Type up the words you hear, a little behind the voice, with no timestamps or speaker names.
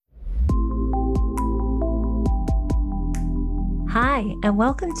Hi, and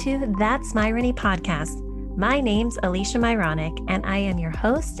welcome to That's Myrony podcast. My name's Alicia Myronic, and I am your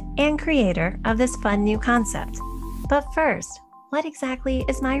host and creator of this fun new concept. But first, what exactly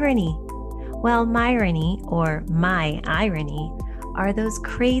is Myrony? Well, Myrony, or my irony, are those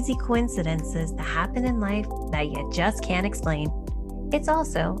crazy coincidences that happen in life that you just can't explain. It's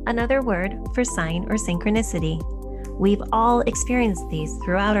also another word for sign or synchronicity. We've all experienced these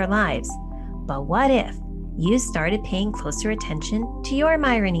throughout our lives. But what if you started paying closer attention to your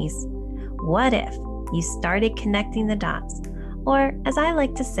Myronies? What if you started connecting the dots? Or, as I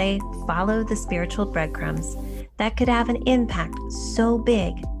like to say, follow the spiritual breadcrumbs that could have an impact so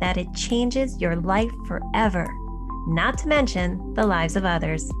big that it changes your life forever, not to mention the lives of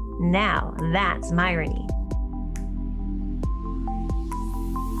others. Now that's Myrony.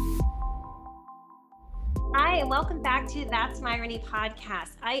 Hi, and welcome back to That's Myrony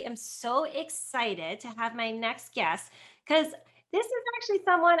podcast. I am so excited to have my next guest because this is actually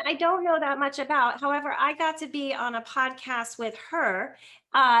someone I don't know that much about. However, I got to be on a podcast with her,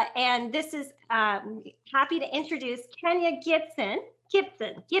 and this is happy to introduce Kenya Gibson.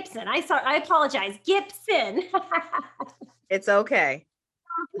 Gibson. I apologize. Gibson. It's okay.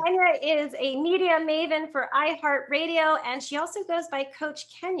 Kenya is a media maven for iHeartRadio, and she also goes by Coach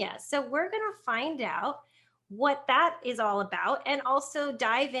Kenya. So we're going to find out what that is all about and also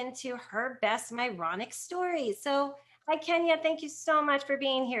dive into her best Myronic stories. So, hi, Kenya. Thank you so much for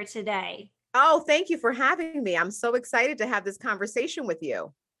being here today. Oh, thank you for having me. I'm so excited to have this conversation with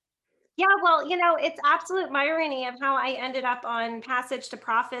you. Yeah, well, it's absolute irony of how I ended up on Passage to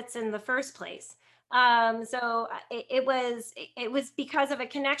Profits in the first place. It was because of a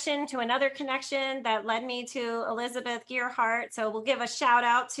connection to another connection that led me to Elizabeth Gearhart. So we'll give a shout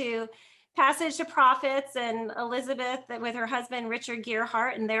out to Passage to Profits and Elizabeth with her husband Richard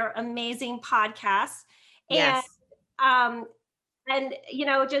Gearhart and their amazing podcast. And Yes. um,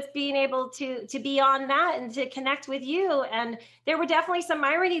 just being able to be on that and to connect with you, and there were definitely some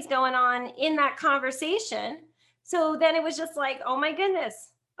ironies going on in that conversation. So then it was just like, oh my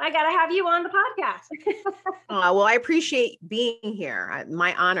goodness, I got to have you on the podcast. Well, I appreciate being here.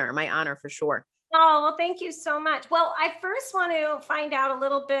 My honor for sure. Oh, well, thank you so much. Well, I first want to find out a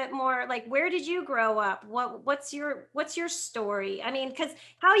little bit more, like, where did you grow up? What's your story? I mean, because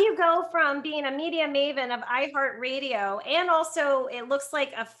how you go from being a media maven of iHeartRadio and also it looks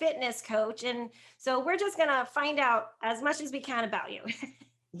like a fitness coach. And so we're just gonna find out as much as we can about you.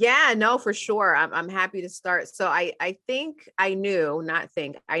 Yeah, no, for sure. I'm happy to start. So I think I knew, not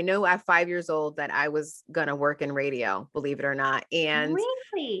think, I knew at 5 years old that I was gonna work in radio, believe it or not. And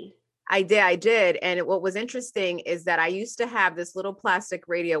Really? I did. And what was interesting is that I used to have this little plastic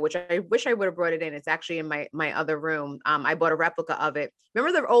radio, which I wish I would have brought it in. It's actually in my other room. I bought a replica of it.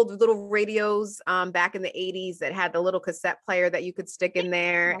 Remember the old little radios back in the 80s that had the little cassette player that you could stick in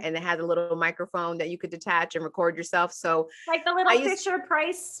there, and it had a little microphone that you could detach and record yourself. So Like the I little used Fisher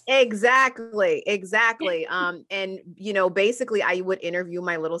Price. exactly. And basically I would interview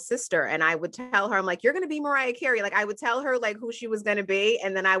my little sister and I would tell her, I'm like, you're going to be Mariah Carey. Like I would tell her like who she was going to be.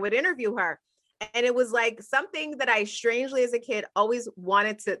 And then I would interview her. And it was like something that I strangely as a kid always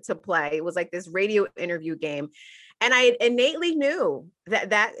wanted to play. It was like this radio interview game. And I innately knew that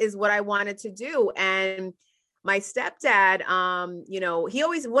that is what I wanted to do. And my stepdad, he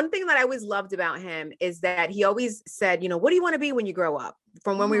always, one thing that I always loved about him is that he always said, what do you want to be when you grow up?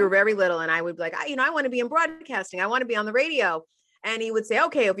 From when we were very little. And I would be like, I want to be in broadcasting. I want to be on the radio. And he would say,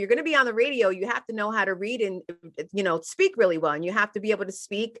 okay, if you're going to be on the radio, you have to know how to read and, speak really well. And you have to be able to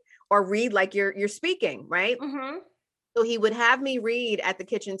speak or read like you're speaking, right? Mm-hmm. So he would have me read at the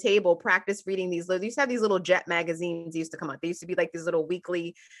kitchen table, practice reading these little, they used to have these little Jet magazines used to come out. They used to be like these little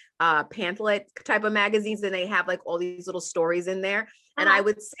weekly pamphlet type of magazines. And they have like all these little stories in there. And I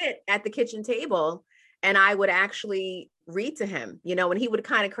would sit at the kitchen table and I would actually read to him, and he would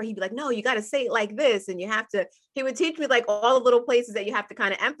he'd be like, no, you got to say it like this. And he would teach me like all the little places that you have to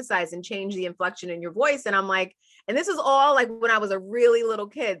kind of emphasize and change the inflection in your voice. And I'm like, and this is all like when I was a really little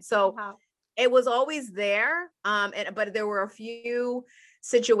kid. So it was always there. But there were a few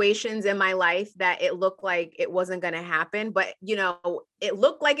situations in my life that it looked like it wasn't going to happen, but it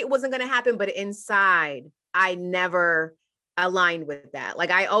looked like it wasn't going to happen, but inside I never aligned with that.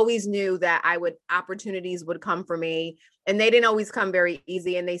 Like I always knew that opportunities would come for me, and they didn't always come very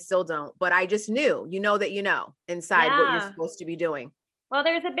easy, and they still don't, but I just knew, that inside what you're supposed to be doing. Well,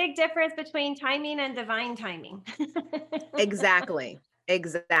 there's a big difference between timing and divine timing. Exactly.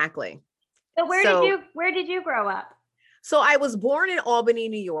 So where did you grow up? So I was born in Albany,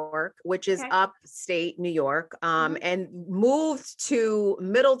 New York, which is Okay. upstate New York, Mhm. and moved to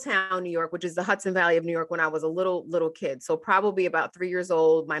Middletown, New York, which is the Hudson Valley of New York when I was a little kid. So probably about 3 years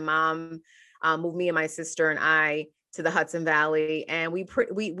old. My mom moved me and my sister and I to the Hudson Valley, and we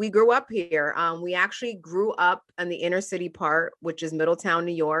grew up here. We actually grew up in the inner city part, which is Middletown,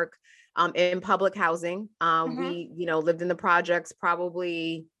 New York, in public housing. Mhm. We, lived in the projects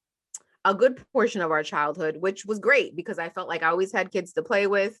probably a good portion of our childhood, which was great because I felt like I always had kids to play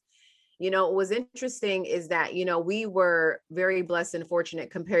with. What was interesting is that, we were very blessed and fortunate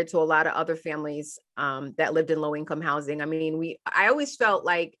compared to a lot of other families that lived in low income housing. I mean, I always felt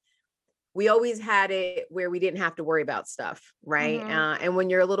like we always had it where we didn't have to worry about stuff, right? Mhm. And when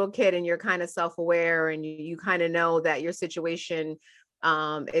you're a little kid and you're kind of self-aware and you kind of know that your situation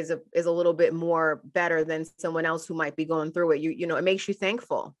is a little bit more better than someone else who might be going through it, it makes you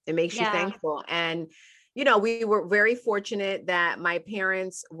thankful. It makes you Yeah. thankful. And we were very fortunate that my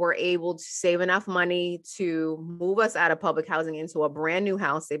parents were able to save enough money to move us out of public housing into a brand new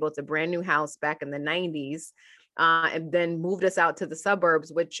house. They built a brand new house back in the 90s, and then moved us out to the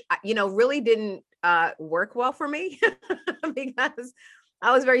suburbs, which, really didn't work well for me because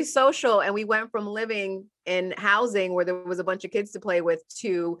I was very social. And we went from living in housing where there was a bunch of kids to play with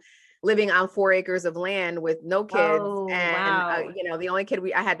to living on 4 acres of land with no kids. Oh, And, wow. the only kid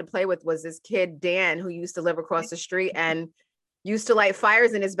I had to play with was this kid, Dan, who used to live across the street and used to light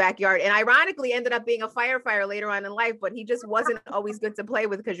fires in his backyard, and ironically ended up being a firefighter later on in life, but he just wasn't always good to play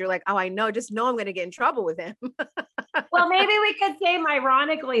with because you're like, oh, I know I'm going to get in trouble with him. Well, maybe we could say him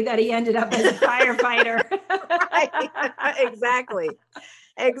ironically that he ended up as a firefighter. Right.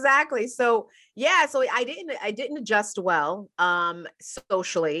 Exactly. So yeah, so I didn't adjust well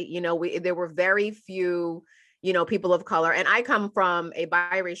socially. There were very few, people of color, and I come from a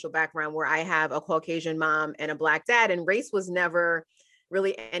biracial background where I have a Caucasian mom and a Black dad, and race was never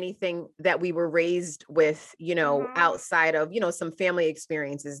really anything that we were raised with, Mhm. outside of, some family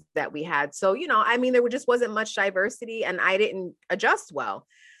experiences that we had. So, I mean, there just wasn't much diversity and I didn't adjust well.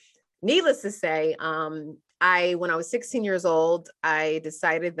 Needless to say, when I was 16 years old, I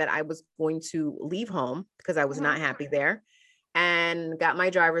decided that I was going to leave home because I was not Mhm. happy there, and got my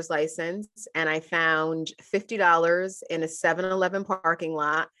driver's license. And I found $50 in a 7-Eleven parking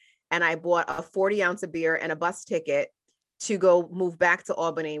lot. And I bought a 40 ounce of beer and a bus ticket to go move back to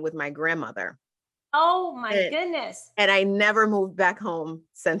Albany with my grandmother. Oh my And, goodness. and I never moved back home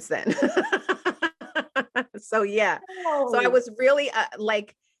since then. So, yeah. So I Oh. was really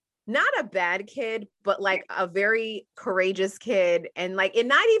like, not a bad kid, but like a very courageous kid, and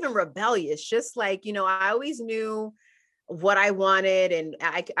not even rebellious, just like, I always knew what I wanted, and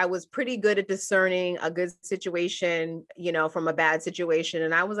I was pretty good at discerning a good situation, from a bad situation.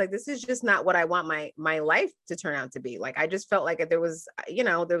 And I was like, this is just not what I want my life to turn out to be. Like, I just felt like there was,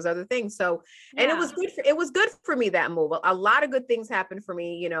 there was other things. So, and Yeah. it was good for me, that move. A lot of good things happened for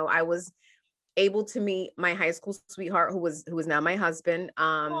me. I was able to meet my high school sweetheart, who is now my husband,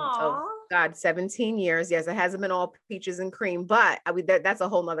 of Aw. God, 17 years. Yes, it hasn't been all peaches and cream, but that's a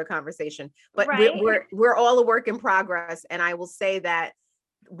whole nother conversation. But we're, Right. we're we're all a work in progress. And I will say that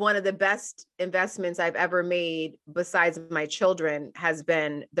one of the best investments I've ever made, besides my children, has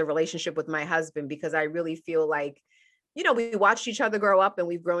been the relationship with my husband, because I really feel like, we watched each other grow up, and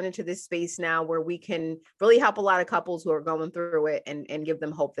we've grown into this space now where we can really help a lot of couples who are going through it, and give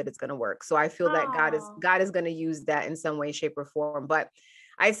them hope that it's going to work. So I feel that God is Oh. God is going to use that in some way, shape, or form. But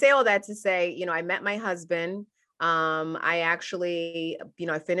I say all that to say, I met my husband. I actually,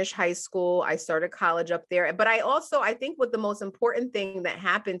 I finished high school. I started college up there. But I think what the most important thing that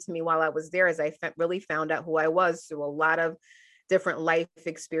happened to me while I was there is really found out who I was through a lot of different life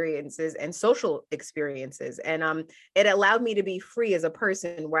experiences and social experiences. And it allowed me to be free as a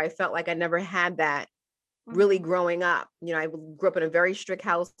person, where I felt like I never had that really Mhm. growing up. I grew up in a very strict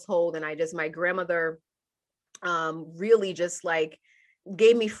household, and my grandmother really just like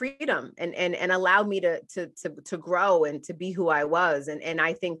gave me freedom, and allowed me to grow and to be who I was. And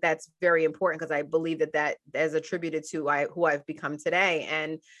I think that's very important, because I believe that is attributed to who I've become today.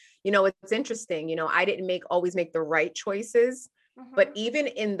 And it's interesting, I didn't always make the right choices, but Mhm. even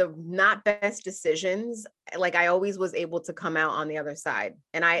in the not best decisions, like, I always was able to come out on the other side.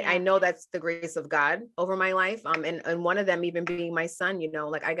 And I Yeah. know that's the grace of God over my life. And one of them even being my son.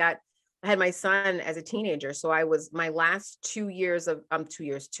 Like, I had my son as a teenager. So I was my last 2 years of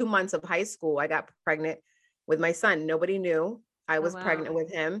 2 months of high school, I got pregnant with my son. Nobody knew I Oh, was wow. pregnant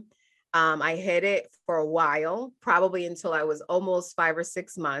with him. I hid it for a while, probably until I was almost 5 or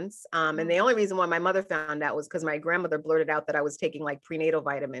 6 months. And the only reason why my mother found out was because my grandmother blurted out that I was taking like prenatal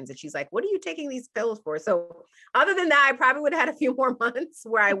vitamins. And she's like, what are you taking these pills for? So other than that, I probably would have had a few more months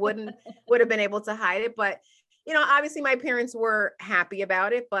where I would have been able to hide it. But, obviously my parents were happy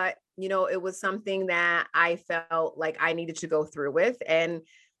about it, but, it was something that I felt like I needed to go through with. And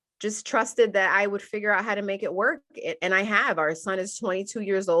just trusted that I would figure out how to make it work. And I have. Our son is 22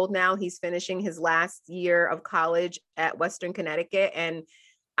 years old now. He's finishing his last year of college at Western Connecticut. And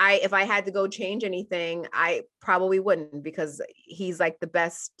if I had to go change anything, I probably wouldn't, because he's like the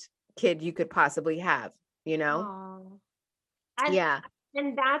best kid you could possibly have, Aww. And, yeah.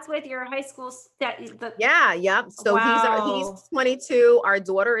 And that's with your high school. Yeah. Yep. So wow. he's 22. Our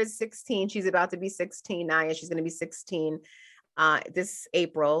daughter is 16. She's about to be 16 now. And she's going to be 16 this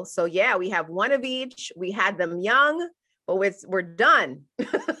April. So yeah, we have one of each. We had them young, but we're done.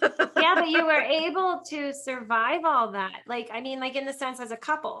 Yeah, but you were able to survive all that. Like in the sense as a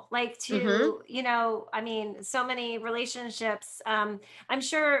couple, like to, so many relationships. I'm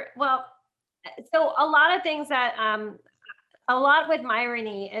sure, well, so a lot of things that, a lot with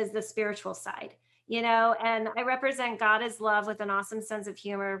Myrony is the spiritual side, and I represent God is love with an awesome sense of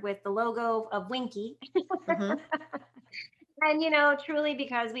humor with the logo of Winky. Mm-hmm. And, truly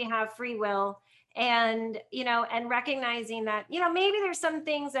because we have free will and, and recognizing that, maybe there's some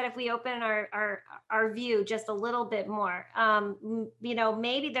things that if we open our view just a little bit more,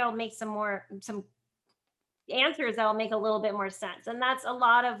 maybe they'll make some answers that'll make a little bit more sense. And that's a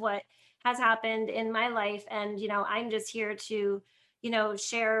lot of what has happened in my life. And, I'm just here to,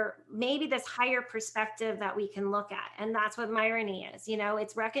 share maybe this higher perspective that we can look at. And that's what Myrony is.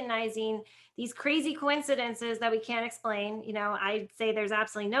 It's recognizing these crazy coincidences that we can't explain. I'd say there's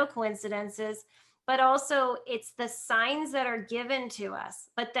absolutely no coincidences, but also it's the signs that are given to us.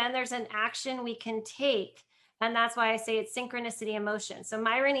 But then there's an action we can take. And that's why I say it's synchronicity in motion. So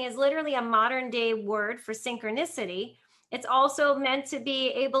Myrony is literally a modern day word for synchronicity. It's also meant to be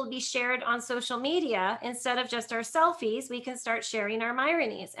able to be shared on social media. Instead of just our selfies, we can start sharing our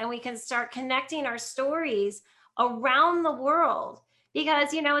Myronies and we can start connecting our stories around the world.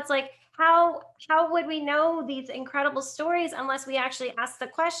 Because, it's like, how would we know these incredible stories unless we actually ask the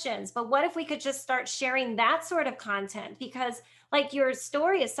questions? But what if we could just start sharing that sort of content? Because like your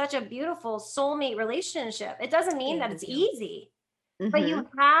story is such a beautiful soulmate relationship. It doesn't mean that it's easy, but you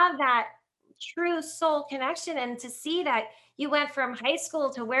have that true soul connection, and to see that you went from high school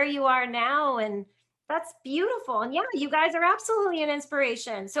to where you are now, and that's beautiful. And yeah, you guys are absolutely an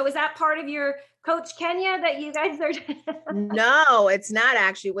inspiration. So is that part of your Coach Kenya that you guys are? No, it's not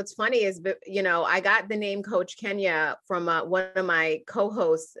actually. What's funny is, I got the name Coach Kenya from one of my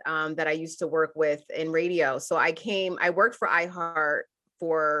co-hosts that I used to work with in radio. So I worked for iHeart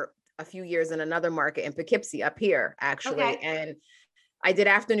for a few years in another market in Poughkeepsie up here, actually. Okay. And I did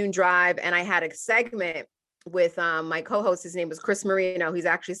afternoon drive, and I had a segment with my co-host. His name was Chris Marino. He's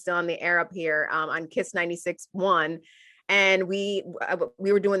actually still on the air up here on Kiss 96.1. And we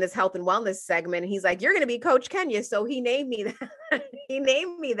were doing this health and wellness segment. And he's like, you're going to be Coach Kenya. So he named me that. He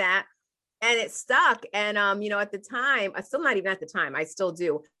named me that. And it stuck. And, at the time, still not even at the time, I still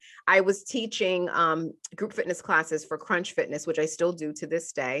do. I was teaching group fitness classes for Crunch Fitness, which I still do to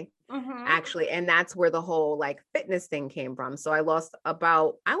this day, actually. And that's where the whole like fitness thing came from. So I lost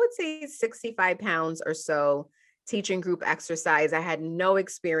about, I would say 65 pounds or so teaching group exercise. I had no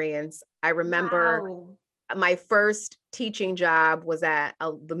experience. I remember my first teaching job was at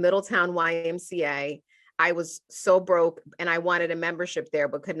the Middletown YMCA. I was so broke and I wanted a membership there,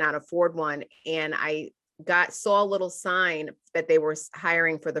 but could not afford one. And I saw a little sign that they were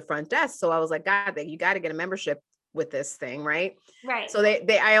hiring for the front desk. So I was like, God, you got to get a membership with this thing. Right. Right. So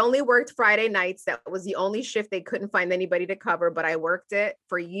I only worked Friday nights. That was the only shift. They couldn't find anybody to cover, but I worked it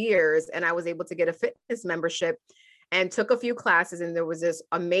for years and I was able to get a fitness membership and took a few classes. And there was this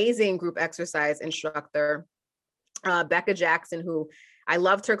amazing group exercise instructor, Becca Jackson, who I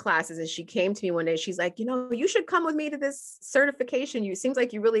loved her classes. And she came to me one day. She's like, you should come with me to this certification. You seems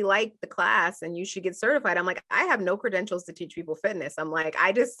like you really like the class and you should get certified. I'm like, I have no credentials to teach people fitness. I'm like,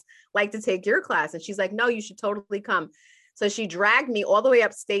 I just like to take your class. And she's like, no, you should totally come. So she dragged me all the way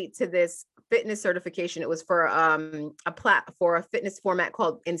upstate to this fitness certification. It was for for a fitness format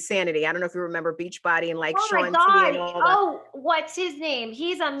called Insanity. I don't know if you remember Beachbody and like Sean T and all that. Oh, what's his name?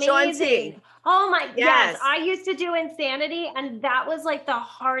 He's amazing. Oh my, yes. I used to do Insanity, and that was like the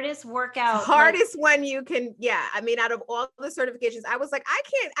hardest workout. Hardest one you can, yeah. I mean, out of all the certifications, I was like,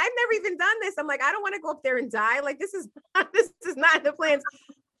 I've never even done this. I'm like, I don't want to go up there and die. Like, this is not the plans.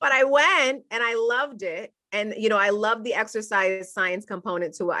 But I went and I loved it. And, you know, I love the exercise science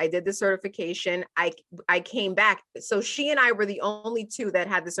component to it. I did the certification. I came back. So she and I were the only two that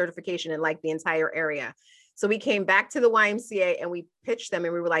had the certification in like the entire area. So we came back to the YMCA and we pitched them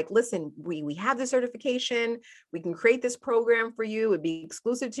and we were like, listen, we have the certification. We can create this program for you. It'd be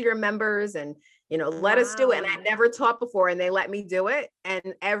exclusive to your members and, you know, let us do it. And I never taught before and they let me do it.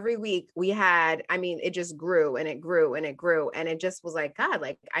 And every week we had, I mean, it just grew and it grew and it grew. And it just was like, God,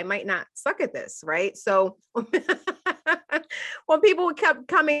 like I might not suck at this. Right. So when people kept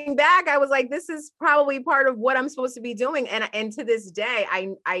coming back, I was like, this is probably part of what I'm supposed to be doing. And to this day,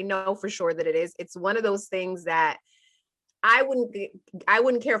 I know for sure that it is. It's one of those things that I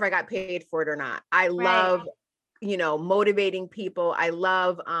wouldn't care if I got paid for it or not. I love, you know, motivating people. I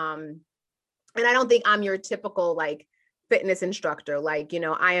love, and I don't think I'm your typical like fitness instructor. Like, you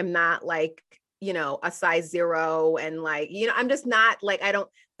know, I am not like, you know, a size 0 and like, you know, I'm just not like, I don't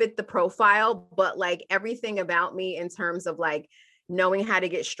fit the profile, but like everything about me in terms of like knowing how to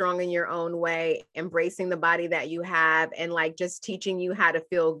get strong in your own way, embracing the body that you have, and like just teaching you how to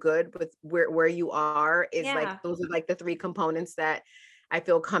feel good with where you are is like, those are like the 3 components that I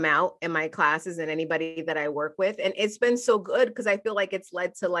feel come out in my classes and anybody that I work with. And it's been so good because I feel like it's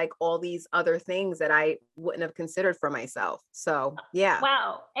led to like all these other things that I wouldn't have considered for myself. So yeah.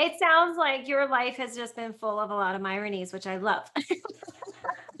 Wow. It sounds like your life has just been full of a lot of Myronies, which I love.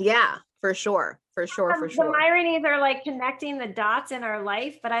 Yeah, for sure. For sure. For The sure. Myronies are like connecting the dots in our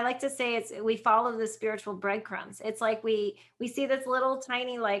life, but I like to say we follow the spiritual breadcrumbs. It's like we see this little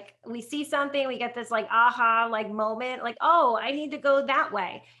tiny, like we see something, we get this like aha like moment, like, oh, I need to go that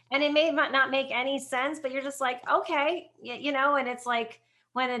way. And it may not make any sense, but you're just like, okay, you know, and it's like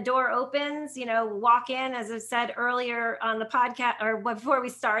when a door opens, you know, walk in, as I said earlier on the podcast or before we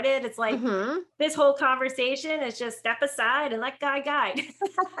started, it's like this whole conversation is just step aside and let God guide.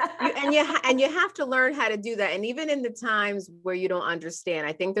 and you have to learn how to do that. And even in the times where you don't understand,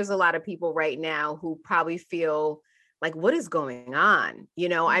 I think there's a lot of people right now who probably feel like, what is going on? You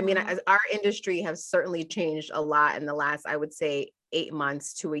know, I mean, our industry has certainly changed a lot in the last, I would say 8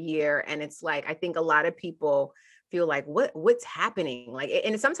 months to a year. And it's like, I think a lot of people feel like what's happening? Like,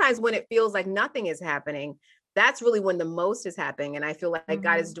 and sometimes when it feels like nothing is happening, that's really when the most is happening. And I feel like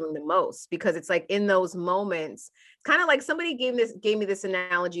God is doing the most, because it's like in those moments, kind of like somebody gave me this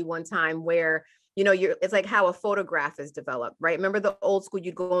analogy one time where, you know, it's like how a photograph is developed, right? Remember the old school,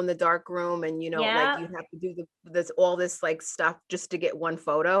 you'd go in the dark room and, you know, like you have to do all this like stuff just to get one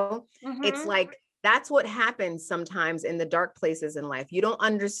photo. It's like, that's what happens sometimes in the dark places in life. You don't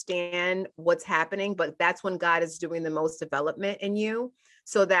understand what's happening, but that's when God is doing the most development in you,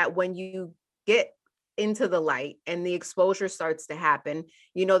 so that when you get into the light and the exposure starts to happen,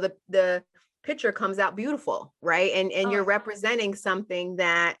 you know, the picture comes out beautiful, right? And you're representing something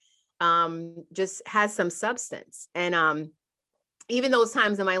that just has some substance. And even those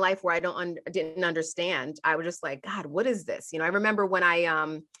times in my life where I didn't understand, I was just like, God, what is this? You know, I remember when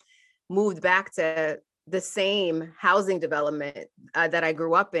I moved back to the same housing development that I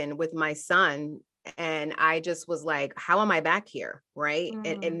grew up in with my son. And I just was like, how am I back here? Right.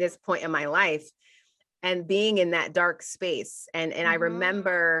 In this point in my life, and being in that dark space. And I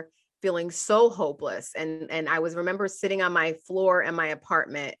remember feeling so hopeless. And I remember sitting on my floor in my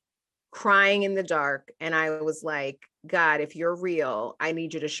apartment, crying in the dark. And I was like, God, if you're real, I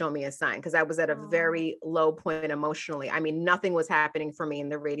need you to show me a sign. Because I was at a very low point emotionally. I mean, nothing was happening for me in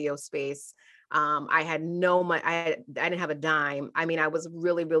the radio space. I had no money. I didn't have a dime. I mean, I was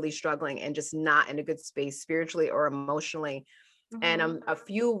really, really struggling and just not in a good space spiritually or emotionally. And a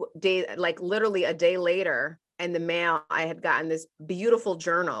few days, like literally a day later, in the mail, I had gotten this beautiful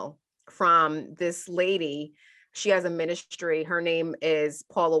journal from this lady. She has a ministry. Her name is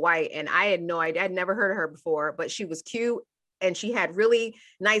Paula White. And I had no idea. I'd never heard of her before, but she was cute. And she had really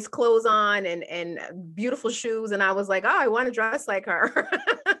nice clothes on and beautiful shoes. And I was like, oh, I want to dress like her.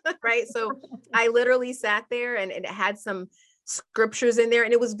 Right. So I literally sat there and it had some scriptures in there.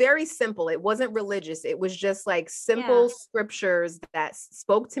 And it was very simple. It wasn't religious. It was just like simple scriptures that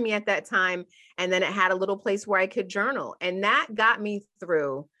spoke to me at that time. And then it had a little place where I could journal. And that got me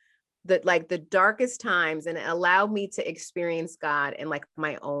through the darkest times, and it allowed me to experience God in like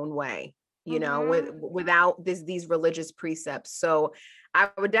my own way, you know, without these religious precepts. So I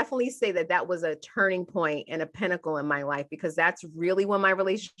would definitely say that was a turning point and a pinnacle in my life, because that's really when my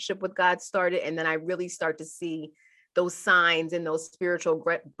relationship with God started. And then I really start to see those signs and those spiritual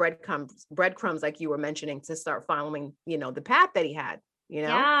breadcrumbs, like you were mentioning, to start following, you know, the path that he had. You know?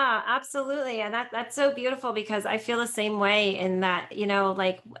 Yeah, absolutely. And that's so beautiful, because I feel the same way in that, you know,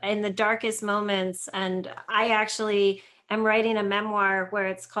 like in the darkest moments. And I actually am writing a memoir where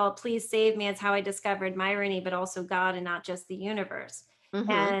it's called Please Save Me. It's how I discovered Myrony, but also God and not just the universe. Mm-hmm.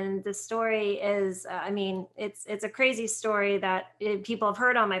 And the story is, it's a crazy story that people have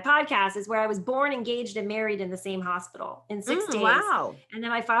heard on my podcast, is where I was born, engaged, and married in the same hospital in 6 days. Wow. And then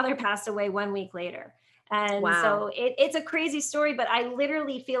my father passed away 1 week later. And Wow. so it's a crazy story, but I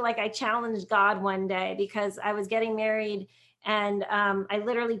literally feel like I challenged God one day because I was getting married, and I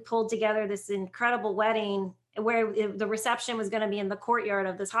literally pulled together this incredible wedding where the reception was going to be in the courtyard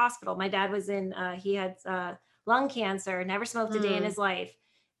of this hospital. My dad was he had lung cancer, never smoked a day in his life,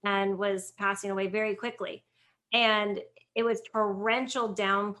 and was passing away very quickly. And it was torrential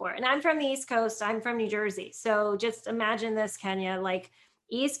downpour. And I'm from the East Coast. I'm from New Jersey. So just imagine this, Kenya, like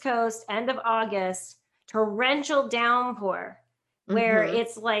East Coast, end of August, torrential downpour, where Mm-hmm.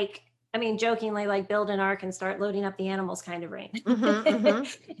 it's like, I mean, jokingly, like build an ark and start loading up the animals kind of rain. Mm-hmm. And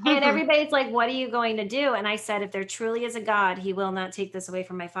Mm-hmm. everybody's like, what are you going to do? And I said, if there truly is a God, he will not take this away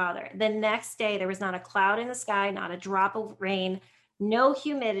from my father. The next day, there was not a cloud in the sky, not a drop of rain, no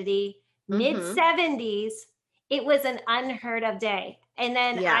humidity, mid Mm-hmm. 70s. It was an unheard of day. And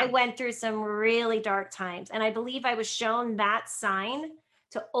then I Yeah. went through some really dark times. And I believe I was shown that sign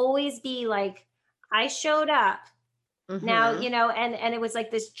to always be like, I showed up now, Mm-hmm. and it was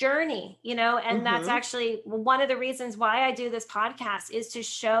like this journey, and that's Mm-hmm. actually one of the reasons why I do this podcast, is to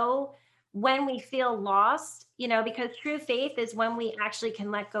show when we feel lost, because true faith is when we actually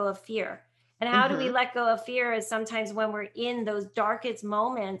can let go of fear. And how do we Mm-hmm. let go of fear? Is sometimes when we're in those darkest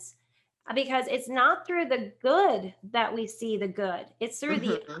moments, because it's not through the good that we see the good. It's through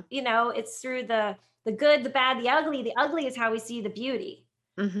Mm-hmm. it's through the good, the bad, the ugly. The ugly is how we see the beauty,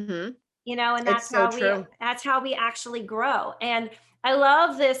 Mm-hmm. and It's so true. that's how we actually grow. And I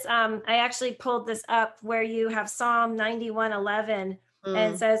love this. I actually pulled this up where you have Psalm 91:11, and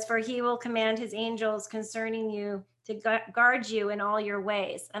it Mm. says, for he will command his angels concerning you to guard you in all your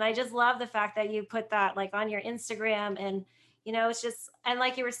ways. And I just love the fact that you put that like on your Instagram. And it's just, and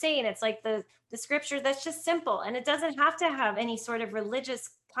like you were saying, it's like the scripture that's just simple, and it doesn't have to have any sort of religious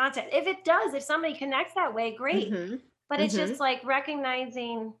content. If it does, if somebody connects that way, great. Mm-hmm. But it's Mm-hmm. just like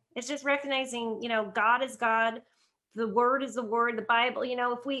recognizing, God is God, the word is the word, the Bible,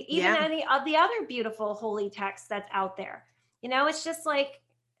 if we, even Yeah. any of the other beautiful holy texts that's out there, it's just like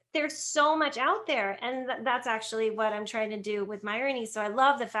there's so much out there. And that's actually what I'm trying to do with Myrony. So I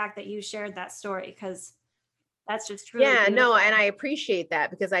love the fact that you shared that story, because that's just truly Yeah, no, and beautiful. I appreciate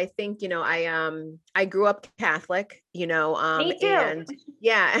that because I think, I grew up Catholic, Me too. and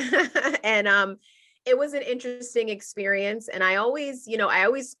yeah. And it was an interesting experience. And I always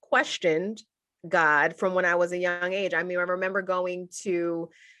questioned God from when I was a young age. I mean, I remember going to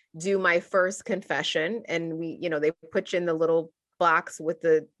do my first confession, and they put you in the little box with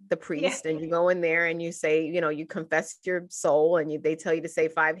the Yeah. priest, and you go in there and you say, you confess your soul, and they tell you to say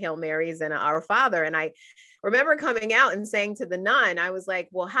 5 Hail Marys and Our Father. And I remember coming out and saying to the nun, I was like,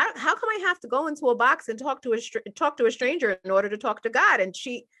 well, how come I have to go into a box and talk to a stranger in order to talk to God? And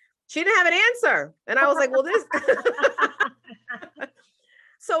she didn't have an answer. And I was like, well, this.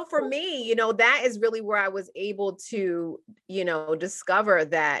 So for me, that is really where I was able to, discover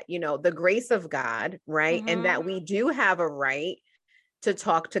that, the grace of God, right? And Mm-hmm. that we do have a right to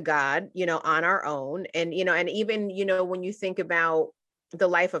talk to God, on our own. And, and even, when you think about the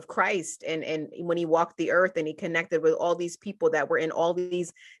life of Christ, and when he walked the earth and he connected with all these people that were in all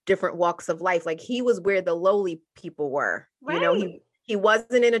these different walks of life, like he was where the lowly people were. Right. He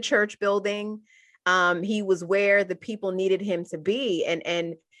wasn't in a church building. He was where the people needed him to be.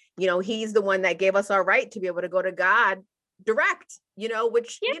 And he's the one that gave us our right to be able to go to God direct,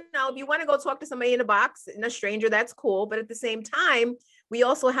 which, Yeah. if you want to go talk to somebody in a box and a stranger, that's cool. But at the same time, we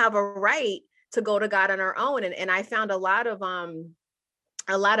also have a right to go to God on our own. And I found a lot of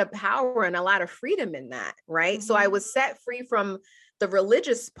power and a lot of freedom in that. Right. So I Mm-hmm. was set free from the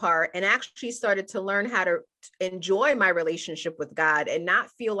religious part and actually started to learn how to enjoy my relationship with God and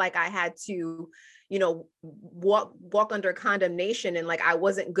not feel like I had to, walk under condemnation and like I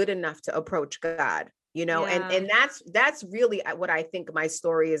wasn't good enough to approach God, and Yeah. that's really what I think my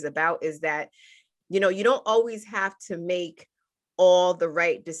story is about, is that, you don't always have to make all the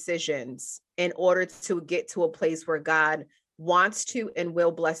right decisions in order to get to a place where God wants to and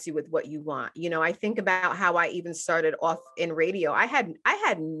will bless you with what you want. I think about how I even started off in radio. I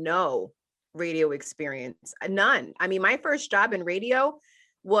had no radio experience, none. I mean, my first job in radio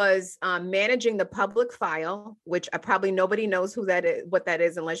was managing the public file, which probably nobody knows what that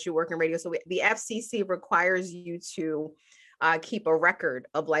is unless you work in radio. So the FCC requires you to keep a record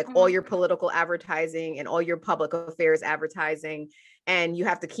of like all your political advertising and all your public affairs advertising. And you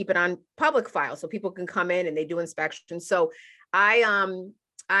have to keep it on public file so people can come in and they do inspections. So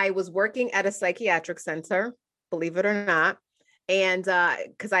I was working at a psychiatric center, believe it or not. And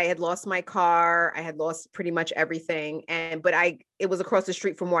because I had lost my car, I had lost pretty much everything. But it was across the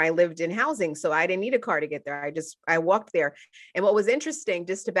street from where I lived in housing. So I didn't need a car to get there. I walked there. And what was interesting,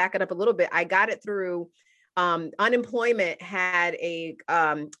 just to back it up a little bit, I got it through unemployment had a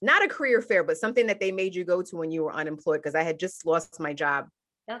not a career fair, but something that they made you go to when you were unemployed, because I had just lost my job.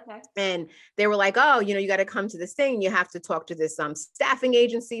 Okay. And they were like, oh, you got to come to this thing. You have to talk to this staffing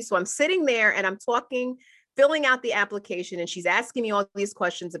agency. So I'm sitting there and I'm filling out the application, and she's asking me all these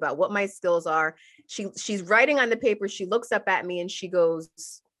questions about what my skills are. She's writing on the paper. She looks up at me and she goes,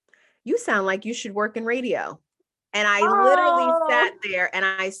 you sound like you should work in radio. And I literally sat there and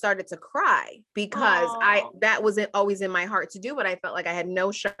I started to cry because that wasn't always in my heart to do, but I felt like I had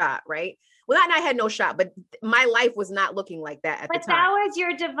no shot, right? Well, not I had no shot, but my life was not looking like that at the time. But that was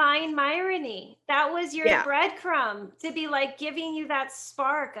your divine irony. That was your breadcrumb to be like giving you that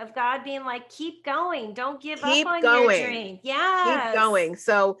spark of God being like, keep going. Don't give up on your dream. Yeah. Keep going.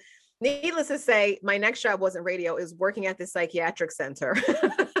 So needless to say, my next job wasn't radio. It was working at the psychiatric center.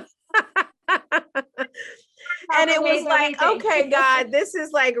 And it was like, okay, God, this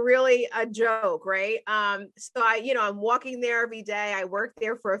is like really a joke, right? So I'm walking there every day. I worked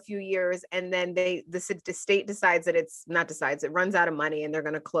there for a few years, and then the state decides that it runs out of money, and they're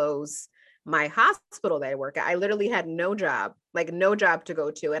going to close my hospital that I work at. I literally had no job to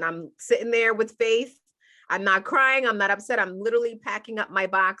go to, and I'm sitting there with faith. I'm not crying. I'm not upset. I'm literally packing up my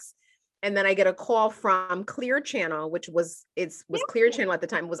box. And then I get a call from Clear Channel, which was Clear Channel at the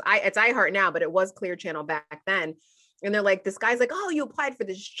time. It's iHeart now, but it was Clear Channel back then. And they're like, this guy's like, oh, you applied for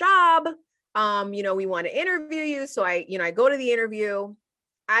this job. We want to interview you. So I go to the interview.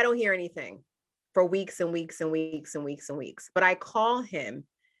 I don't hear anything for weeks and weeks and weeks and weeks and weeks. But I call him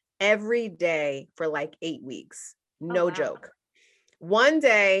every day for like 8 weeks. No joke. One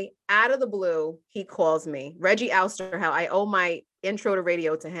day, out of the blue, he calls me. Reggie Ousterhout. I owe my intro to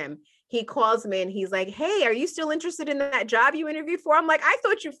radio to him. He calls me and he's like, hey, are you still interested in that job you interviewed for? I'm like, I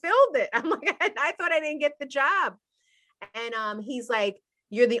thought you filled it. I'm like, I thought I didn't get the job. And he's like,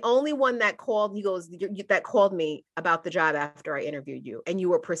 you're the only one that called. He goes, that called me about the job after I interviewed you, and you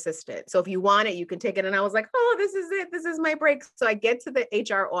were persistent. So if you want it, you can take it. And I was like, oh, this is it. This is my break. So I get to the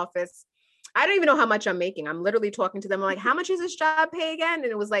HR office. I don't even know how much I'm making. I'm literally talking to them. I'm like, how much is this job pay again?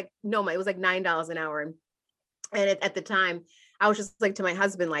 And it was like, no, it was like $9 an hour. And at the time, I was just like to my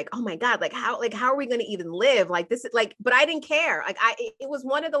husband, like, oh my God, like how are we going to even live? Like this is like, but I didn't care. Like it was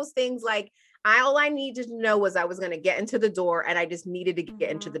one of those things, like all I needed to know was I was going to get into the door, and I just needed to get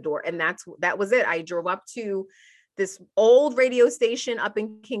into the door. And that was it. I drove up to this old radio station up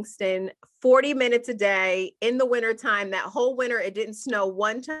in Kingston, 40 minutes a day in the wintertime. That whole winter, it didn't snow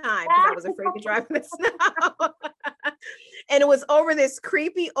one time because I was afraid to drive in the snow. And it was over this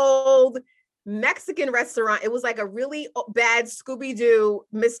creepy old Mexican restaurant. It was like a really bad Scooby-Doo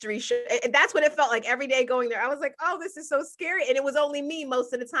mystery show. And that's what it felt like every day going there. I was like, oh, this is so scary. And it was only me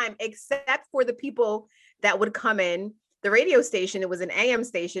most of the time, except for the people that would come in the radio station. It was an AM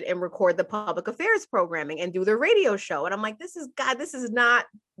station, and record the public affairs programming and do the radio show. And I'm like, this is not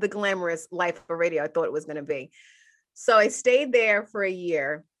the glamorous life of radio I thought it was going to be. So I stayed there for a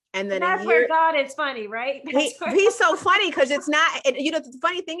year. And then that's where God is funny, right? He's so funny because it's not, the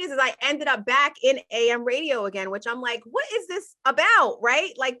funny thing is I ended up back in AM radio again, which I'm like, what is this about?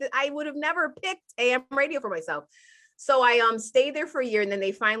 Right? Like I would have never picked AM radio for myself. So I stayed there for a year, and then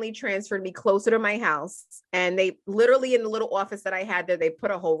they finally transferred me closer to my house. And they literally, in the little office that I had there, they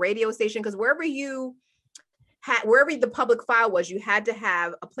put a whole radio station, because wherever the public file was, you had to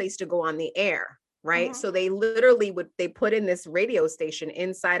have a place to go on the air. Right. So they literally they put in this radio station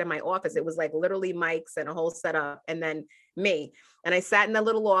inside of my office. It was like literally mics and a whole setup, and then me. And I sat in that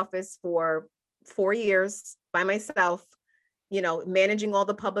little office for 4 years by myself, managing all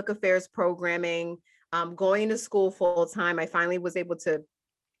the public affairs programming, going to school full time. I finally was able to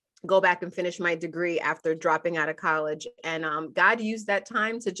go back and finish my degree after dropping out of college. And God used that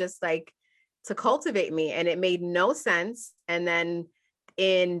time to just to cultivate me, and it made no sense. And then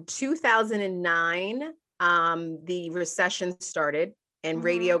in 2009, the recession started, and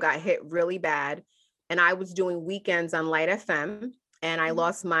radio got hit really bad. And I was doing weekends on Light FM, and I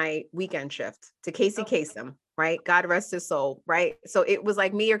lost my weekend shift to Casey Kasem, right? God rest his soul, right? So it was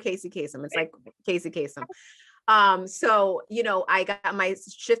like me or Casey Kasem. It's like Casey Kasem. So, I got my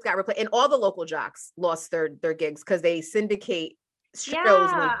shift got replaced, and all the local jocks lost their gigs because they syndicate shows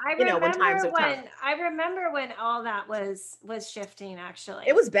when, Yeah, when times are tough. I remember when all that was shifting It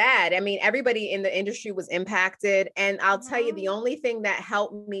actually. was bad. I mean, everybody in the industry was impacted. And I'll tell you, the Mhm. only thing that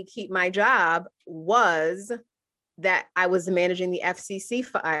helped me keep my job was that I was managing the FCC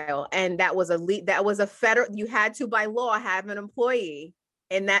file. And that was that was a federal, you had to by law have an employee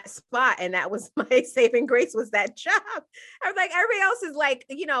in that spot. And that was my saving grace, was that job. I was like, everybody else is like,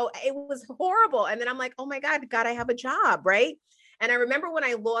 it was horrible. And then I'm like, oh my God, I have a job, right? And I remember when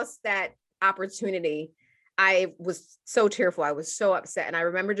I lost that opportunity, I was so tearful. I was so upset. And I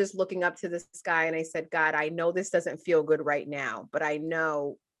remember just looking up to the sky and I said, God, I know this doesn't feel good right now, but I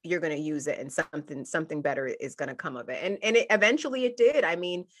know you're going to use it and something better is going to come of it. And eventually it did. I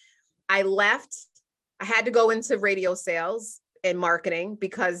mean, I left, I had to go into radio sales and marketing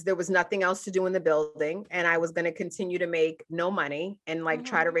because there was nothing else to do in the building. And I was going to continue to make no money and like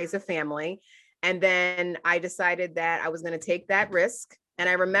try to raise a family. And then I decided that I was going to take that risk. And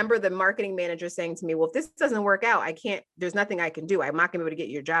I remember the marketing manager saying to me, well, if this doesn't work out, there's nothing I can do. I'm not going to be able to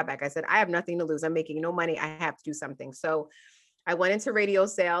get your job back. I said, I have nothing to lose. I'm making no money. I have to do something. So I went into radio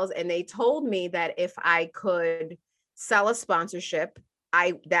sales and they told me that if I could sell a sponsorship,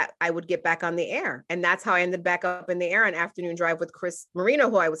 I would get back on the air. And that's how I ended back up in the air on Afternoon Drive with Chris Marino,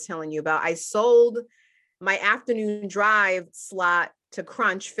 who I was telling you about. I sold my afternoon drive slot to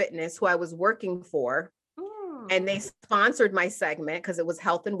Crunch Fitness, who I was working for. And they sponsored my segment because it was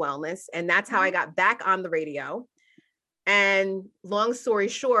health and wellness. And that's how I got back on the radio. And long story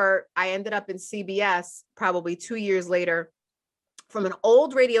short, I ended up in CBS probably 2 years later from an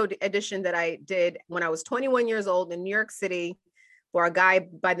old radio edition that I did when I was 21 years old in New York City for a guy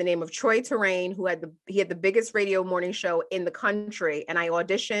by the name of Troy Terrain, who had the biggest radio morning show in the country. And I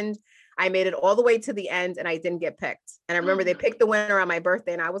auditioned. I made it all the way to the end and I didn't get picked. And I remember they picked the winner on my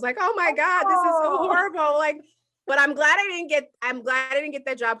birthday and I was like, oh my God, this is so horrible. Like, but I'm glad I didn't get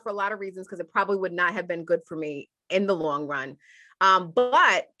that job for a lot of reasons, because it probably would not have been good for me in the long run.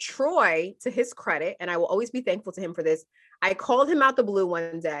 But Troy, to his credit, and I will always be thankful to him for this, I called him out the blue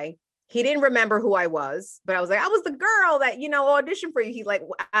one day. He didn't remember who I was, but I was like, I was the girl that, auditioned for you. He like,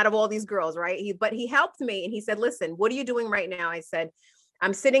 out of all these girls, right? But he helped me and he said, listen, what are you doing right now? I said,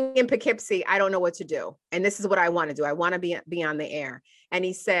 I'm sitting in Poughkeepsie. I don't know what to do. And this is what I want to do. I want to be on the air. And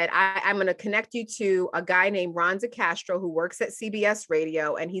he said, I'm going to connect you to a guy named Ron DeCastro who works at CBS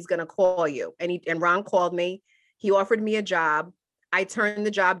Radio, and he's going to call you. And Ron called me. He offered me a job. I turned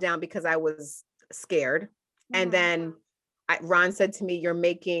the job down because I was scared. And then Ron said to me, you're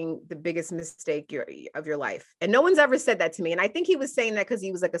making the biggest mistake of your life. And no one's ever said that to me. And I think he was saying that because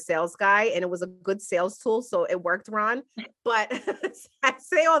he was like a sales guy and it was a good sales tool. So it worked, Ron. But I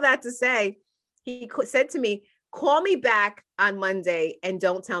say all that to say, he said to me, call me back on Monday and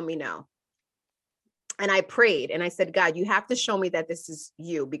don't tell me no. And I prayed and I said, God, you have to show me that this is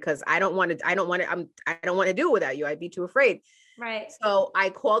you, because I don't want to do it without you. I'd be too afraid. Right. So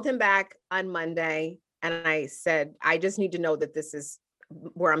I called him back on Monday and I said, I just need to know that this is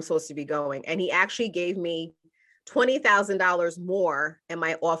where I'm supposed to be going. And he actually gave me $20,000 more in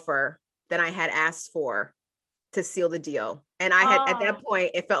my offer than I had asked for to seal the deal. And I had, at that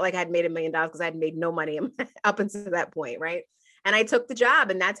point, it felt like I had made $1 million because I had made no money up until that point. Right. And I took the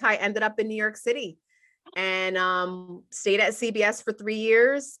job, and that's how I ended up in New York City, and stayed at CBS for 3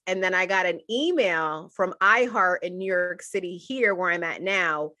 years. And then I got an email from iHeart in New York City, here where I'm at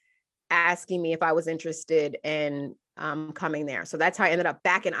now, asking me if I was interested in coming there. So that's how I ended up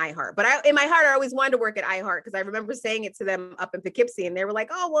back in iHeart. But in my heart, I always wanted to work at iHeart, because I remember saying it to them up in Poughkeepsie, and they were like,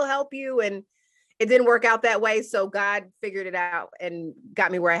 oh, we'll help you. And it didn't work out that way. So God figured it out and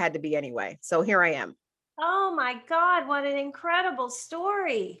got me where I had to be anyway. So here I am. Oh my God, what an incredible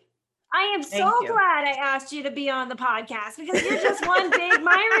story. I am so glad I asked you to be on the podcast, because you're just one big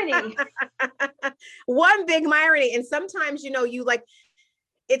Myrony. One big Myrony. And sometimes, you like,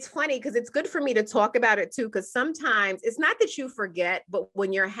 it's funny because it's good for me to talk about it too, because sometimes it's not that you forget, but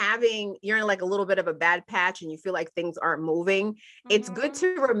when you're in like a little bit of a bad patch and you feel like things aren't moving, it's good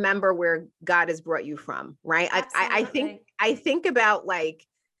to remember where God has brought you from, right? I think about like,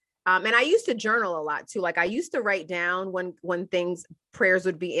 and I used to journal a lot too. Like I used to write down when prayers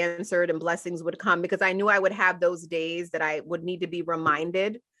would be answered and blessings would come, because I knew I would have those days that I would need to be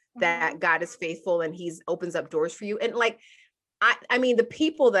reminded that God is faithful and He's opens up doors for you. And like, I mean, the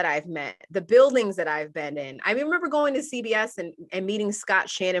people that I've met, the buildings that I've been in. I remember going to CBS and meeting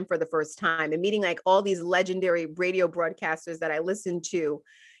Scott Shannon for the first time, and meeting like all these legendary radio broadcasters that I listened to,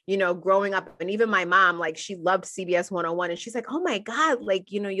 growing up. And even my mom, like, she loved CBS 101, and she's like, oh my God,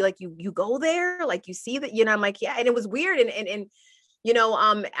 like, you go there, like you see that, I'm like, yeah. And it was weird. And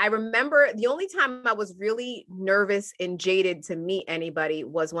I remember the only time I was really nervous and jaded to meet anybody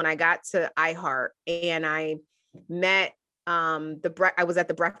was when I got to iHeart and I met I was at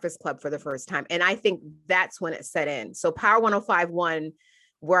the Breakfast Club for the first time. And I think that's when it set in. So Power 105.1,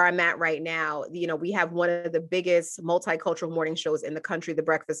 where I'm at right now, we have one of the biggest multicultural morning shows in the country, the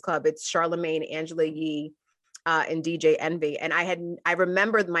Breakfast Club. It's Charlemagne, Angela Yee, and DJ Envy. And I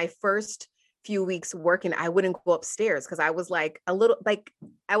remembered my first few weeks working, I wouldn't go upstairs because I was like I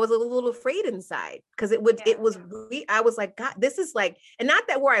was a little afraid inside because I was like, God, this is like, and not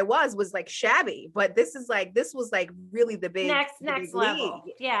that where I was like shabby, but this was like really the big next level.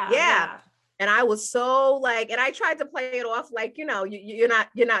 Yeah. And I was so like, and I tried to play it off like, you're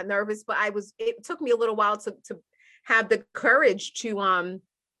not nervous, but it took me a little while to have the courage to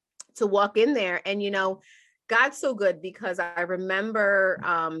walk in there. And God's so good because I remember,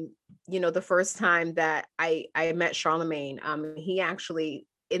 the first time that I met Charlemagne, he actually,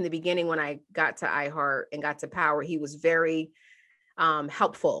 in the beginning, when I got to iHeart and got to Power, he was very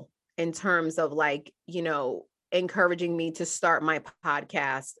helpful in terms of like, encouraging me to start my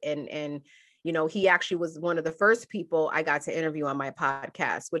podcast. And he actually was one of the first people I got to interview on my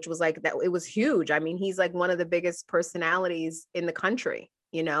podcast, which was like that. It was huge. I mean, he's like one of the biggest personalities in the country,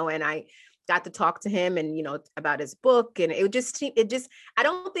 and I got to talk to him and, about his book. And it just, I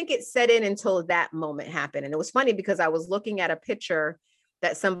don't think it set in until that moment happened. And it was funny because I was looking at a picture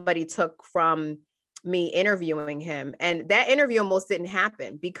that somebody took from me interviewing him. And that interview almost didn't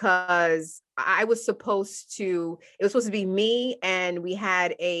happen because it was supposed to be me. And we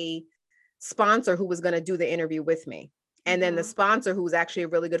had a sponsor who was going to do the interview with me. And then the sponsor, who was actually a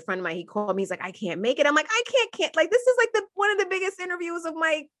really good friend of mine, he called me. He's like, I can't make it. I'm like, I can't. Like, this is like one of the biggest interviews of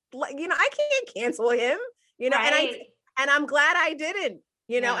my, I can't cancel him, right. and I'm glad I didn't,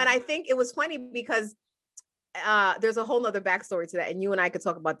 and I think it was funny because there's a whole nother backstory to that. And you and I could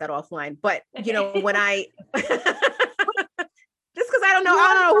talk about that offline. But, when I, just because I don't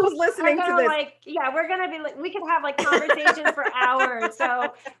know who's listening to this. Like, yeah, we're going to be like, we could have like conversations for hours.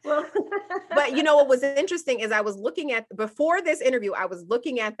 So, but what was interesting is I was looking at, before this interview, I was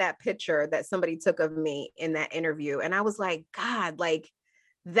looking at that picture that somebody took of me in that interview. And I was like, God, like,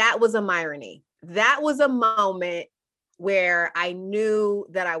 that was a irony. That was a moment where I knew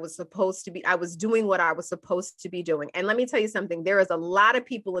that I was doing what I was supposed to be doing. And let me tell you something, there is a lot of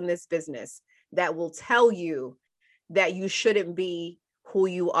people in this business that will tell you that you shouldn't be who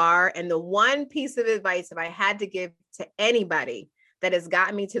you are. And the one piece of advice, if I had to give to anybody that has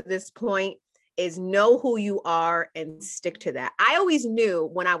gotten me to this point, is know who you are and stick to that. I always knew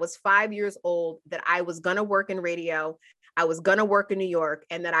when I was 5 years old that I was going to work in radio. I was going to work in New York,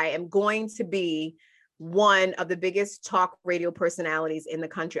 and that I am going to be one of the biggest talk radio personalities in the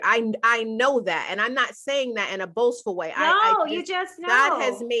country. I know that. And I'm not saying that in a boastful way. No, you just know. God